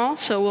 then you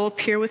also will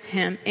appear with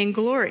him in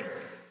glory.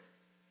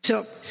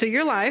 So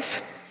your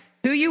life,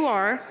 who you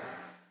are,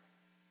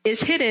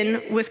 is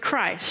hidden with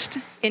Christ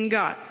in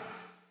God.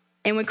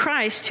 And when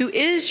Christ, who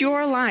is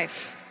your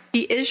life,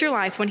 he is your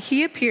life, when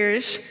he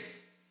appears,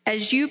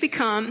 as you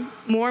become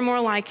more and more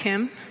like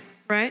him,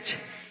 right?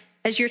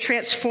 As you're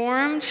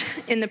transformed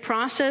in the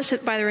process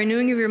by the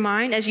renewing of your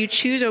mind, as you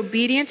choose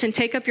obedience and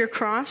take up your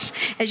cross,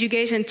 as you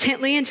gaze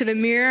intently into the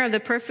mirror of the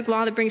perfect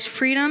law that brings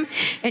freedom,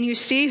 and you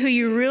see who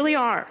you really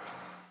are,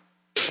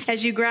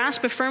 as you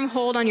grasp a firm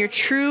hold on your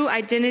true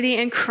identity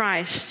in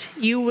Christ,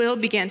 you will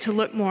begin to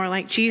look more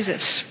like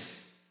Jesus.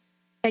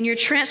 And you're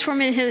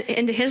transformed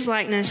into his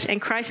likeness,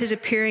 and Christ is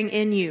appearing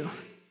in you.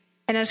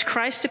 And as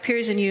Christ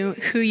appears in you,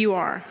 who you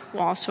are will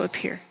also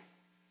appear.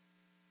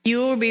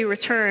 You will be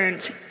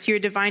returned to your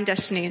divine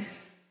destiny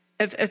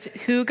of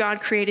who God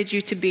created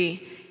you to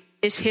be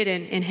is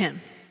hidden in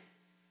him.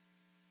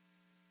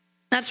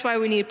 That's why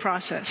we need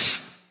process.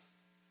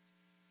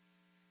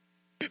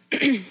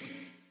 2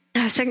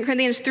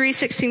 Corinthians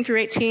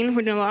 3:16-18.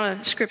 We're doing a lot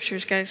of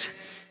scriptures, guys.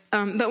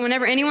 But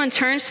whenever anyone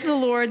turns to the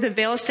Lord, the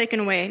veil is taken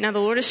away. Now the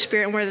Lord is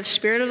spirit, and where the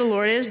spirit of the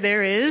Lord is,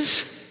 there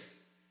is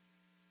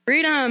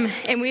freedom.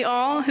 And we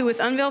all who with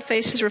unveiled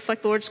faces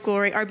reflect the Lord's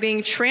glory are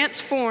being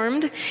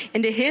transformed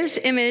into his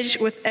image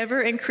with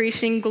ever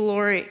increasing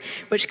glory,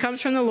 which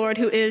comes from the Lord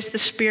who is the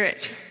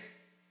Spirit.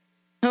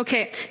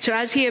 Okay, so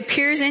as he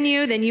appears in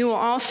you, then you will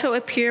also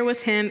appear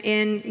with him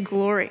in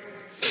glory.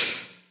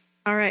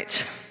 All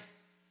right.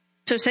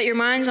 So set your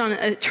minds on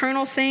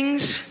eternal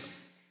things.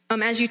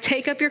 As you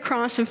take up your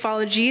cross and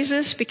follow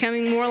Jesus,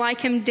 becoming more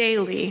like him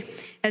daily,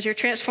 as you're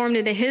transformed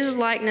into his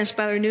likeness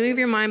by the renewing of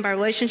your mind, by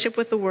relationship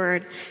with the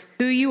Word,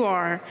 who you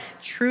are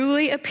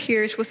truly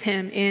appears with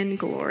him in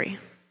glory.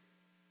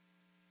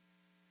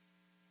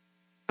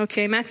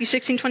 Okay, Matthew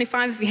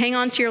 16:25, if you hang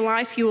on to your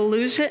life, you will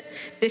lose it.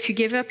 But if you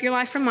give up your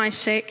life for my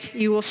sake,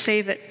 you will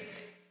save it.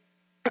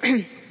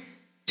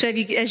 So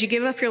as you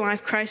give up your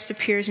life, Christ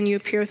appears and you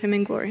appear with him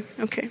in glory.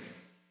 Okay.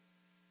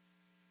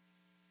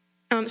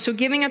 So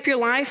giving up your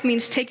life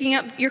means taking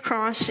up your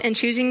cross and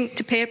choosing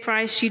to pay a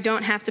price you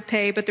don't have to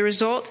pay, but the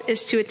result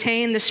is to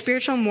attain the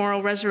spiritual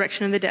moral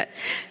resurrection of the dead.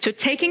 So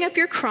taking up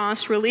your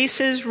cross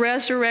releases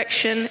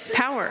resurrection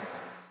power.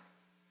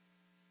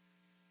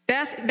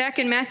 Back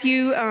in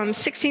Matthew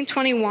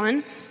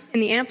 16:21, in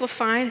the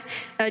Amplified,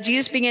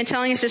 Jesus began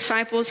telling his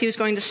disciples he was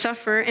going to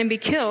suffer and be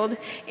killed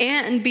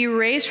and be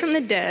raised from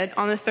the dead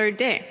on the third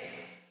day.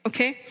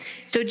 Okay?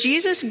 So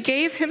Jesus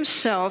gave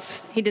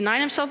himself, he denied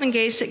himself and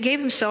gave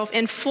himself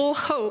in full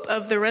hope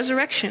of the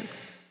resurrection.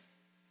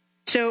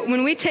 So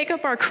when we take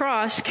up our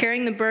cross,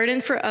 carrying the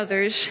burden for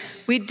others,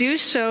 we do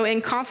so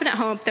in confident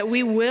hope that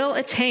we will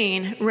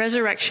attain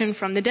resurrection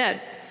from the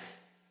dead.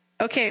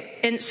 Okay,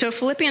 and so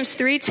Philippians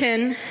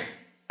 3:10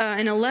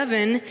 and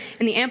 11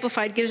 in the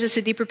Amplified gives us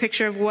a deeper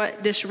picture of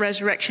what this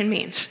resurrection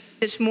means.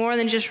 It's more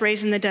than just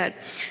raising the dead.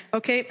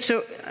 Okay,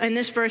 so, and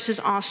this verse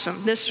is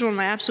awesome. This is one of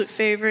my absolute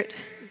favorite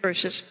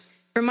verses.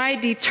 For my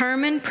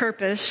determined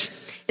purpose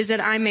is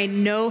that I may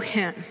know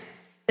him,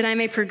 that I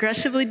may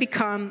progressively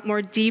become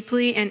more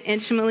deeply and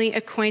intimately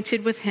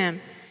acquainted with him,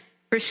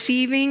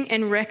 perceiving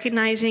and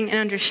recognizing and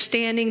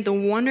understanding the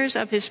wonders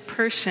of his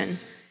person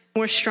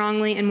more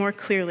strongly and more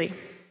clearly.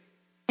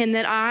 And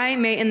that I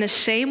may in the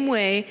same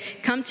way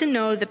come to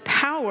know the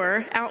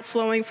power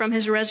outflowing from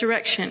his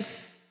resurrection,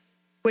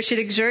 which it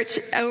exerts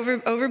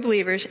over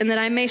believers, and that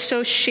I may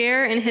so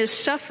share in his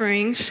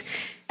sufferings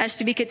as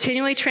to be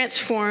continually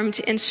transformed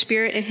in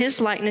spirit in his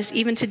likeness,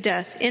 even to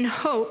death, in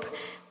hope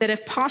that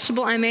if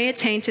possible I may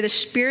attain to the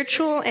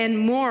spiritual and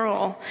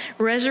moral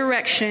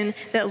resurrection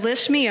that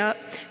lifts me up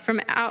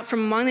from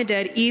among the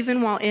dead,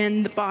 even while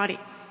in the body.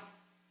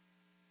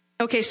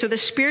 Okay, so the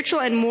spiritual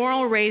and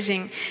moral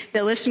raising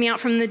that lifts me out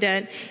from the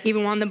dead,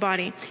 even while in the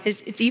body,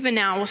 it's even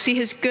now. We'll see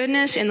his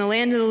goodness in the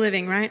land of the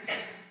living, right?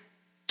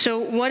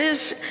 So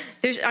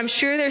I'm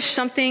sure there's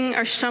something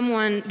or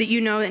someone that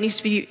you know that needs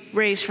to be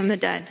raised from the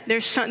dead.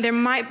 There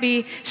might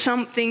be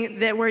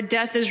something where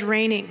death is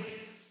reigning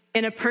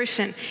in a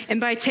person.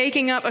 And by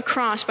taking up a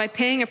cross, by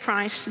paying a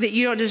price that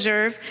you don't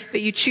deserve, but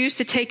you choose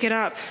to take it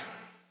up,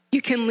 you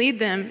can lead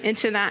them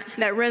into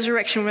that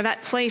resurrection where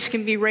that place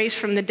can be raised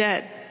from the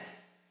dead,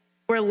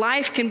 where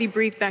life can be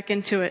breathed back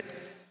into it.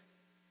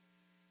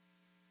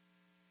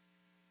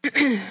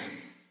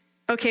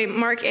 Okay,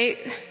 Mark 8.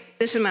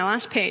 This is my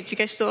last page. You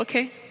guys still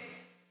okay?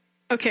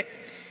 Okay.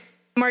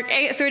 Mark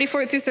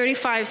 8:34 through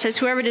 35 says,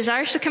 whoever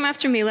desires to come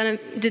after me, let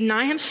him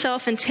deny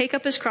himself and take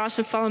up his cross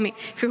and follow me.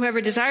 For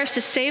whoever desires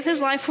to save his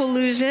life will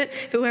lose it.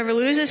 But whoever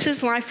loses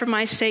his life for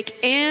my sake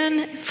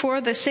and for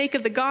the sake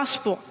of the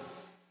gospel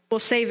will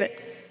save it.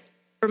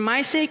 For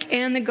my sake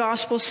and the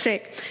gospel's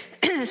sake.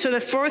 So the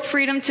fourth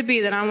freedom to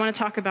be that I want to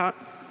talk about,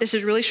 this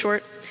is really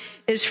short,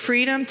 is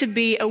freedom to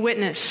be a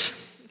witness.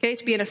 Okay,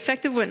 to be an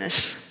effective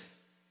witness.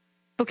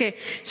 Okay,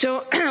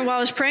 so while I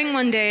was praying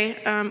one day,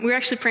 we were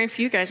actually praying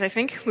for you guys, I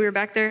think. We were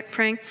back there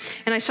praying,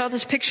 and I saw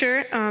this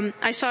picture.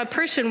 I saw a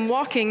person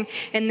walking,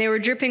 and they were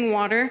dripping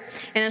water,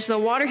 and as the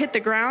water hit the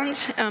ground,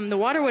 the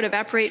water would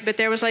evaporate, but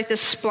there was like this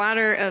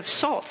splatter of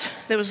salt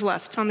that was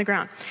left on the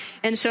ground.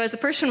 And so as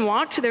the person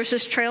walked, there was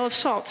this trail of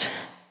salt.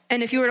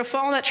 And if you were to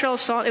follow that trail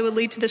of salt, it would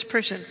lead to this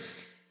person.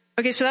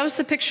 Okay, so that was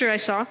the picture I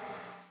saw.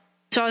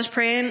 So I was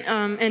praying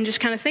and just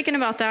kind of thinking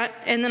about that,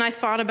 and then I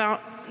thought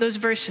about those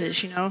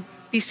verses,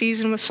 be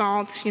seasoned with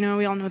salt,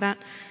 we all know that.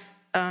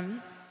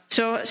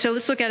 So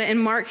let's look at it in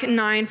Mark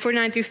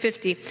 9:49 through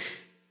 50.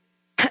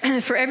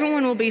 For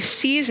everyone will be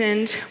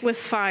seasoned with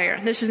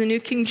fire. This is the New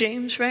King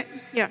James, right?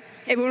 Yeah.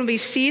 Everyone will be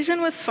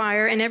seasoned with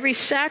fire, and every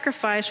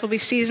sacrifice will be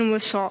seasoned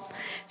with salt.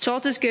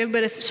 Salt is good,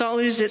 but if salt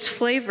loses its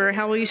flavor,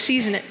 how will you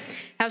season it?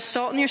 Have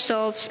salt in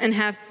yourselves and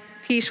have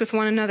peace with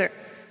one another.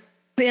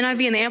 The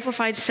NIV and the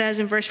Amplified says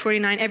in verse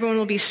 49, everyone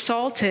will be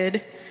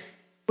salted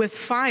with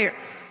fire.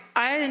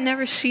 I had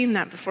never seen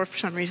that before for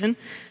some reason.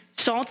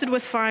 Salted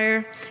with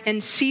fire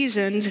and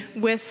seasoned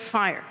with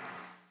fire.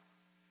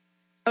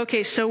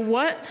 Okay, so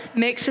what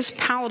makes us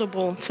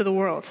palatable to the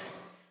world?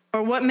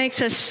 Or what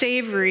makes us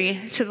savory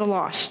to the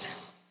lost?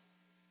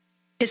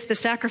 It's the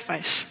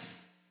sacrifice.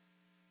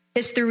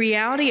 It's the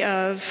reality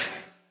of,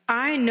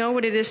 I know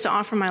what it is to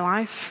offer my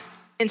life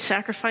in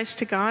sacrifice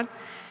to God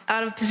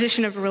out of a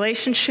position of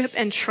relationship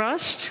and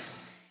trust.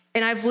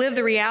 And I've lived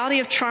the reality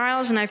of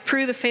trials, and I've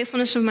proved the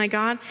faithfulness of my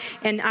God,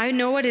 and I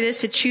know what it is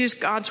to choose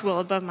God's will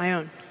above my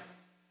own.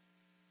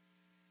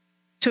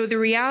 So the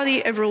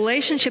reality of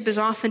relationship is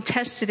often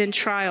tested in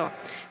trial.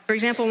 For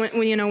example,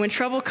 when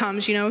trouble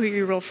comes, you know who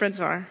your real friends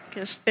are,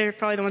 because they're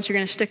probably the ones who are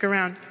going to stick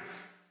around.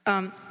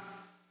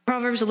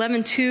 Proverbs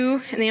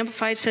 11:2 in the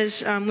Amplified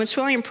says, when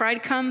swelling and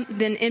pride come,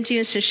 then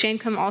emptiness and shame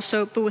come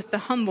also, but with the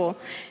humble.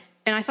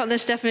 And I thought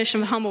this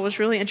definition of humble was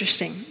really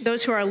interesting.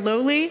 Those who are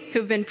lowly,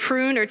 who've been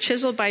pruned or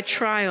chiseled by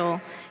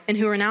trial, and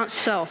who renounce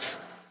self,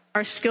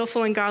 are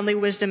skillful in godly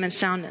wisdom and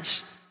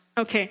soundness.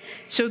 Okay,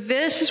 so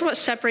this is what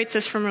separates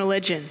us from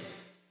religion.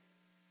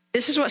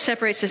 This is what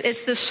separates us.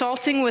 It's the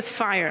salting with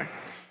fire.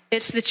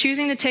 It's the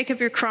choosing to take up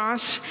your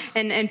cross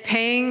and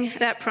paying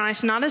that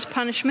price, not as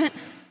punishment,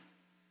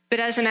 but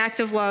as an act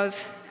of love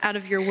out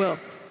of your will.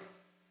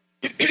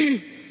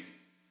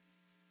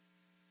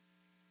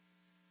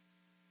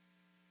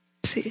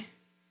 See.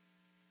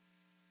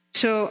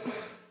 So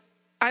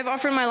I've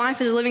offered my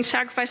life as a living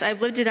sacrifice. I've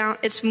lived it out.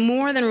 It's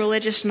more than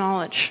religious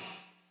knowledge.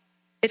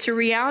 It's a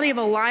reality of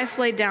a life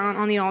laid down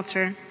on the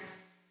altar.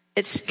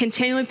 It's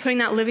continually putting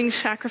that living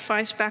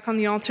sacrifice back on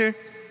the altar.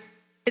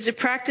 It's a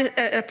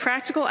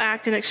practical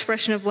act and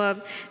expression of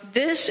love.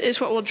 This is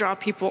what will draw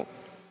people.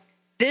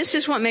 This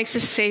is what makes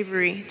us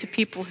savory to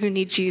people who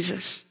need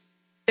Jesus.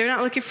 They're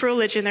not looking for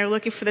religion. They're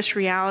looking for this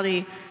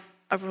reality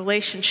of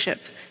relationship.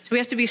 So we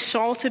have to be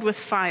salted with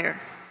fire.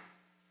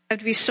 We have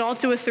to be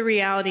salted with the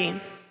reality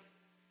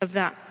of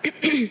that.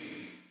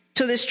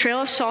 So this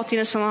trail of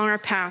saltiness along our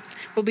path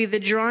will be the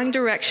drawing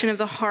direction of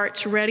the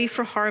hearts ready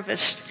for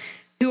harvest,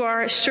 who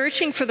are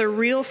searching for the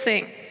real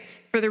thing,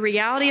 for the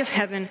reality of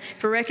heaven,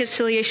 for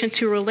reconciliation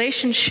to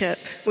relationship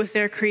with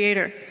their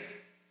Creator.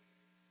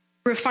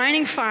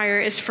 Refining fire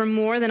is for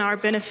more than our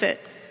benefit.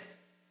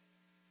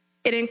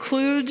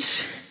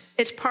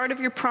 It's part of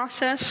your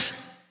process.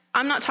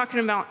 I'm not talking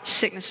about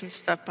sickness and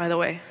stuff, by the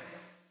way.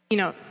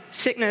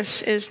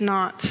 Sickness is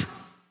not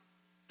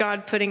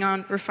God putting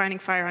on refining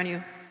fire on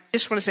you.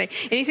 Just want to say,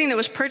 anything that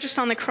was purchased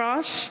on the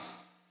cross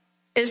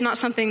is not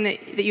something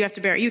that you have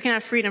to bear. You can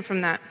have freedom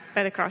from that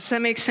by the cross. Does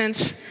that make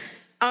sense?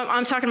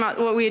 I'm talking about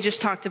what we had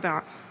just talked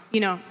about.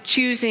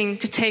 Choosing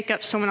to take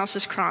up someone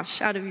else's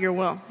cross out of your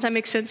will. Does that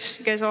make sense?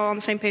 You guys all on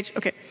the same page?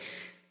 Okay.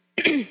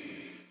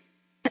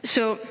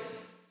 So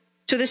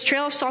this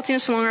trail of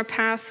saltiness along our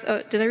path,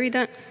 did I read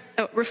that?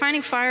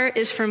 Refining fire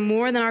is for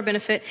more than our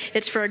benefit.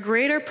 It's for a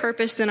greater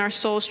purpose than our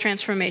soul's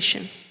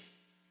transformation.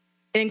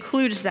 It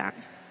includes that.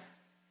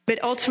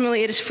 But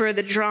ultimately, it is for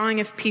the drawing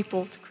of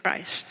people to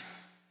Christ.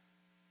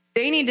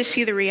 They need to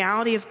see the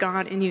reality of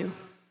God in you.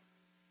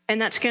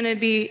 And that's going to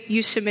be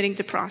you submitting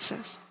to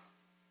process.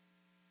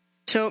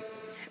 So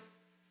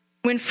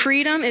when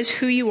freedom is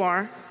who you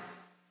are,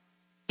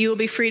 you will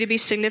be free to be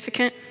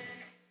significant.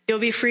 You'll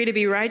be free to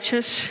be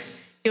righteous.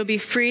 You'll be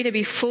free to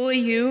be fully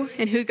you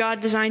and who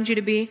God designed you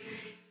to be.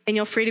 And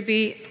you'll be free to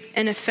be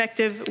an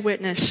effective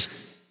witness.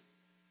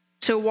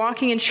 So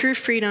walking in true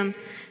freedom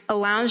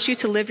allows you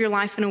to live your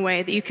life in a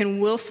way that you can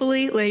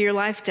willfully lay your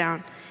life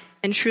down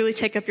and truly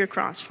take up your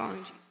cross following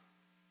Jesus.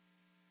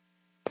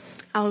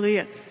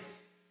 Hallelujah.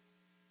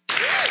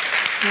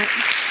 Right.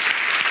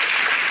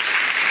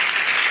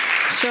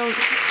 So,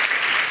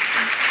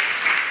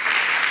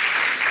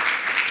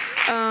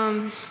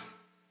 I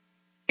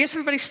guess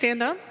everybody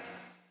stand up.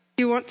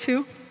 You want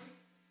to?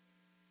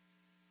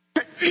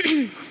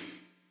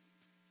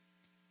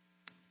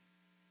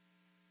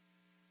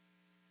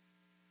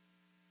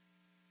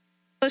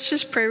 Let's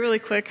just pray really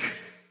quick.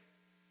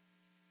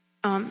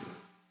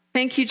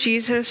 Thank you,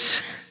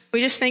 Jesus. We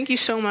just thank you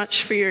so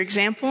much for your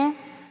example,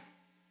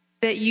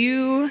 that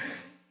you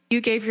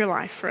gave your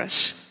life for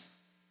us,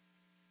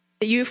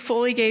 that you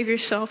fully gave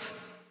yourself.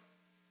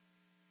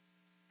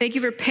 Thank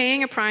you for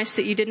paying a price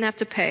that you didn't have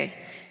to pay.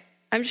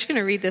 I'm just going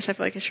to read this. I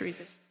feel like I should read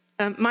this.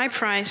 My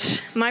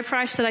price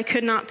that I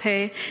could not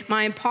pay,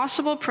 my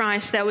impossible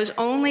price that was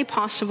only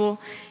possible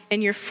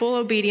in your full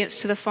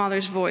obedience to the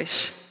Father's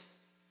voice.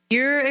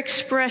 Your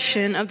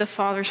expression of the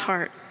Father's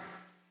heart.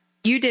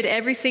 You did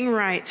everything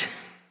right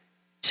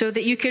so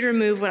that you could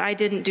remove what I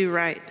didn't do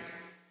right.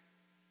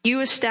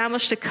 You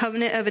established a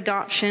covenant of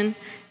adoption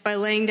by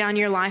laying down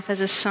your life as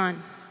a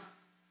son.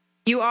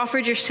 You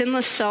offered your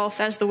sinless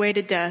self as the way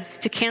to death,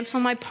 to cancel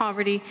my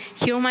poverty,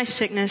 heal my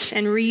sickness,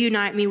 and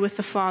reunite me with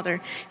the Father,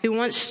 who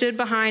once stood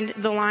behind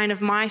the line of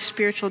my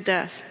spiritual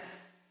death.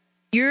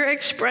 Your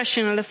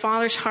expression of the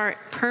Father's heart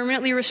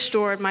permanently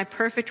restored my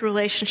perfect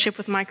relationship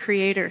with my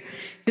Creator,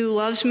 who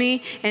loves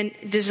me and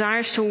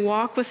desires to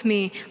walk with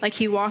me like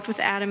he walked with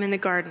Adam in the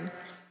garden.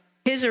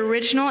 His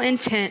original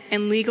intent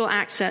and legal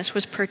access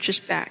was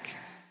purchased back.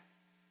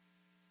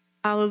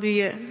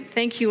 Hallelujah.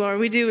 Thank you, Lord.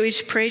 We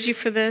just praise you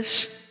for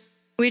this.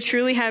 We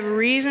truly have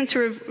reason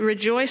to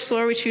rejoice,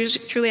 Lord. We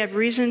truly have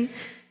reason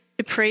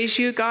to praise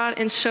you, God.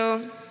 And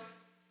so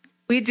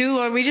we do,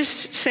 Lord. We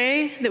just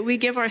say that we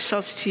give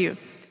ourselves to you.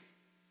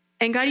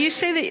 And God, you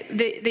say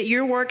that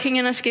you're working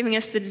in us, giving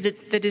us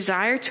the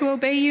desire to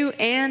obey you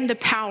and the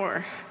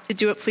power to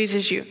do what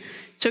pleases you.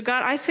 So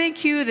God, I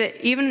thank you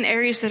that even in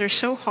areas that are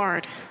so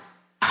hard,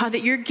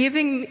 that you're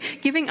giving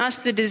us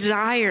the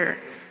desire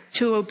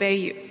to obey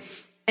you.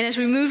 And as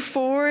we move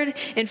forward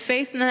in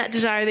faith in that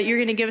desire, that you're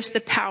going to give us the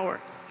power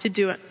to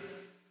do it.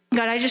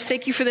 God, I just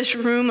thank you for this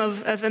room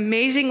of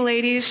amazing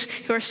ladies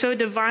who are so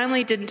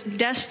divinely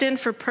destined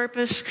for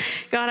purpose.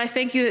 God, I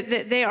thank you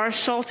that they are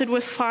salted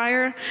with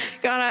fire.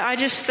 God, I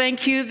just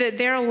thank you that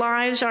their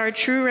lives are a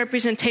true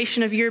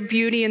representation of your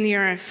beauty in the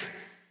earth.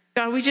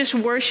 God, we just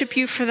worship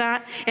you for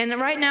that. And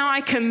right now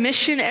I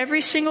commission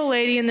every single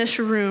lady in this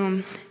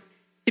room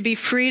to be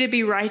free to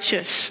be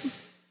righteous.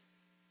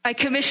 I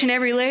commission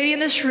every lady in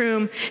this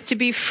room to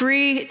be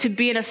free to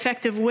be an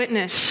effective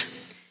witness.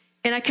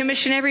 And I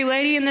commission every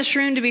lady in this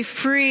room to be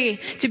free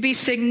to be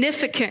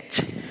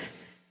significant.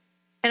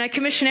 And I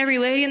commission every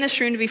lady in this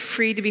room to be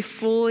free to be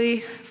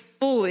fully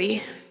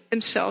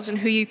themselves and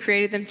who you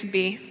created them to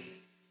be.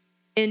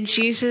 In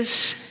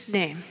Jesus'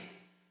 name.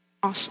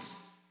 Awesome.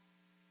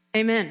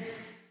 Amen.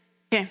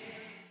 Okay.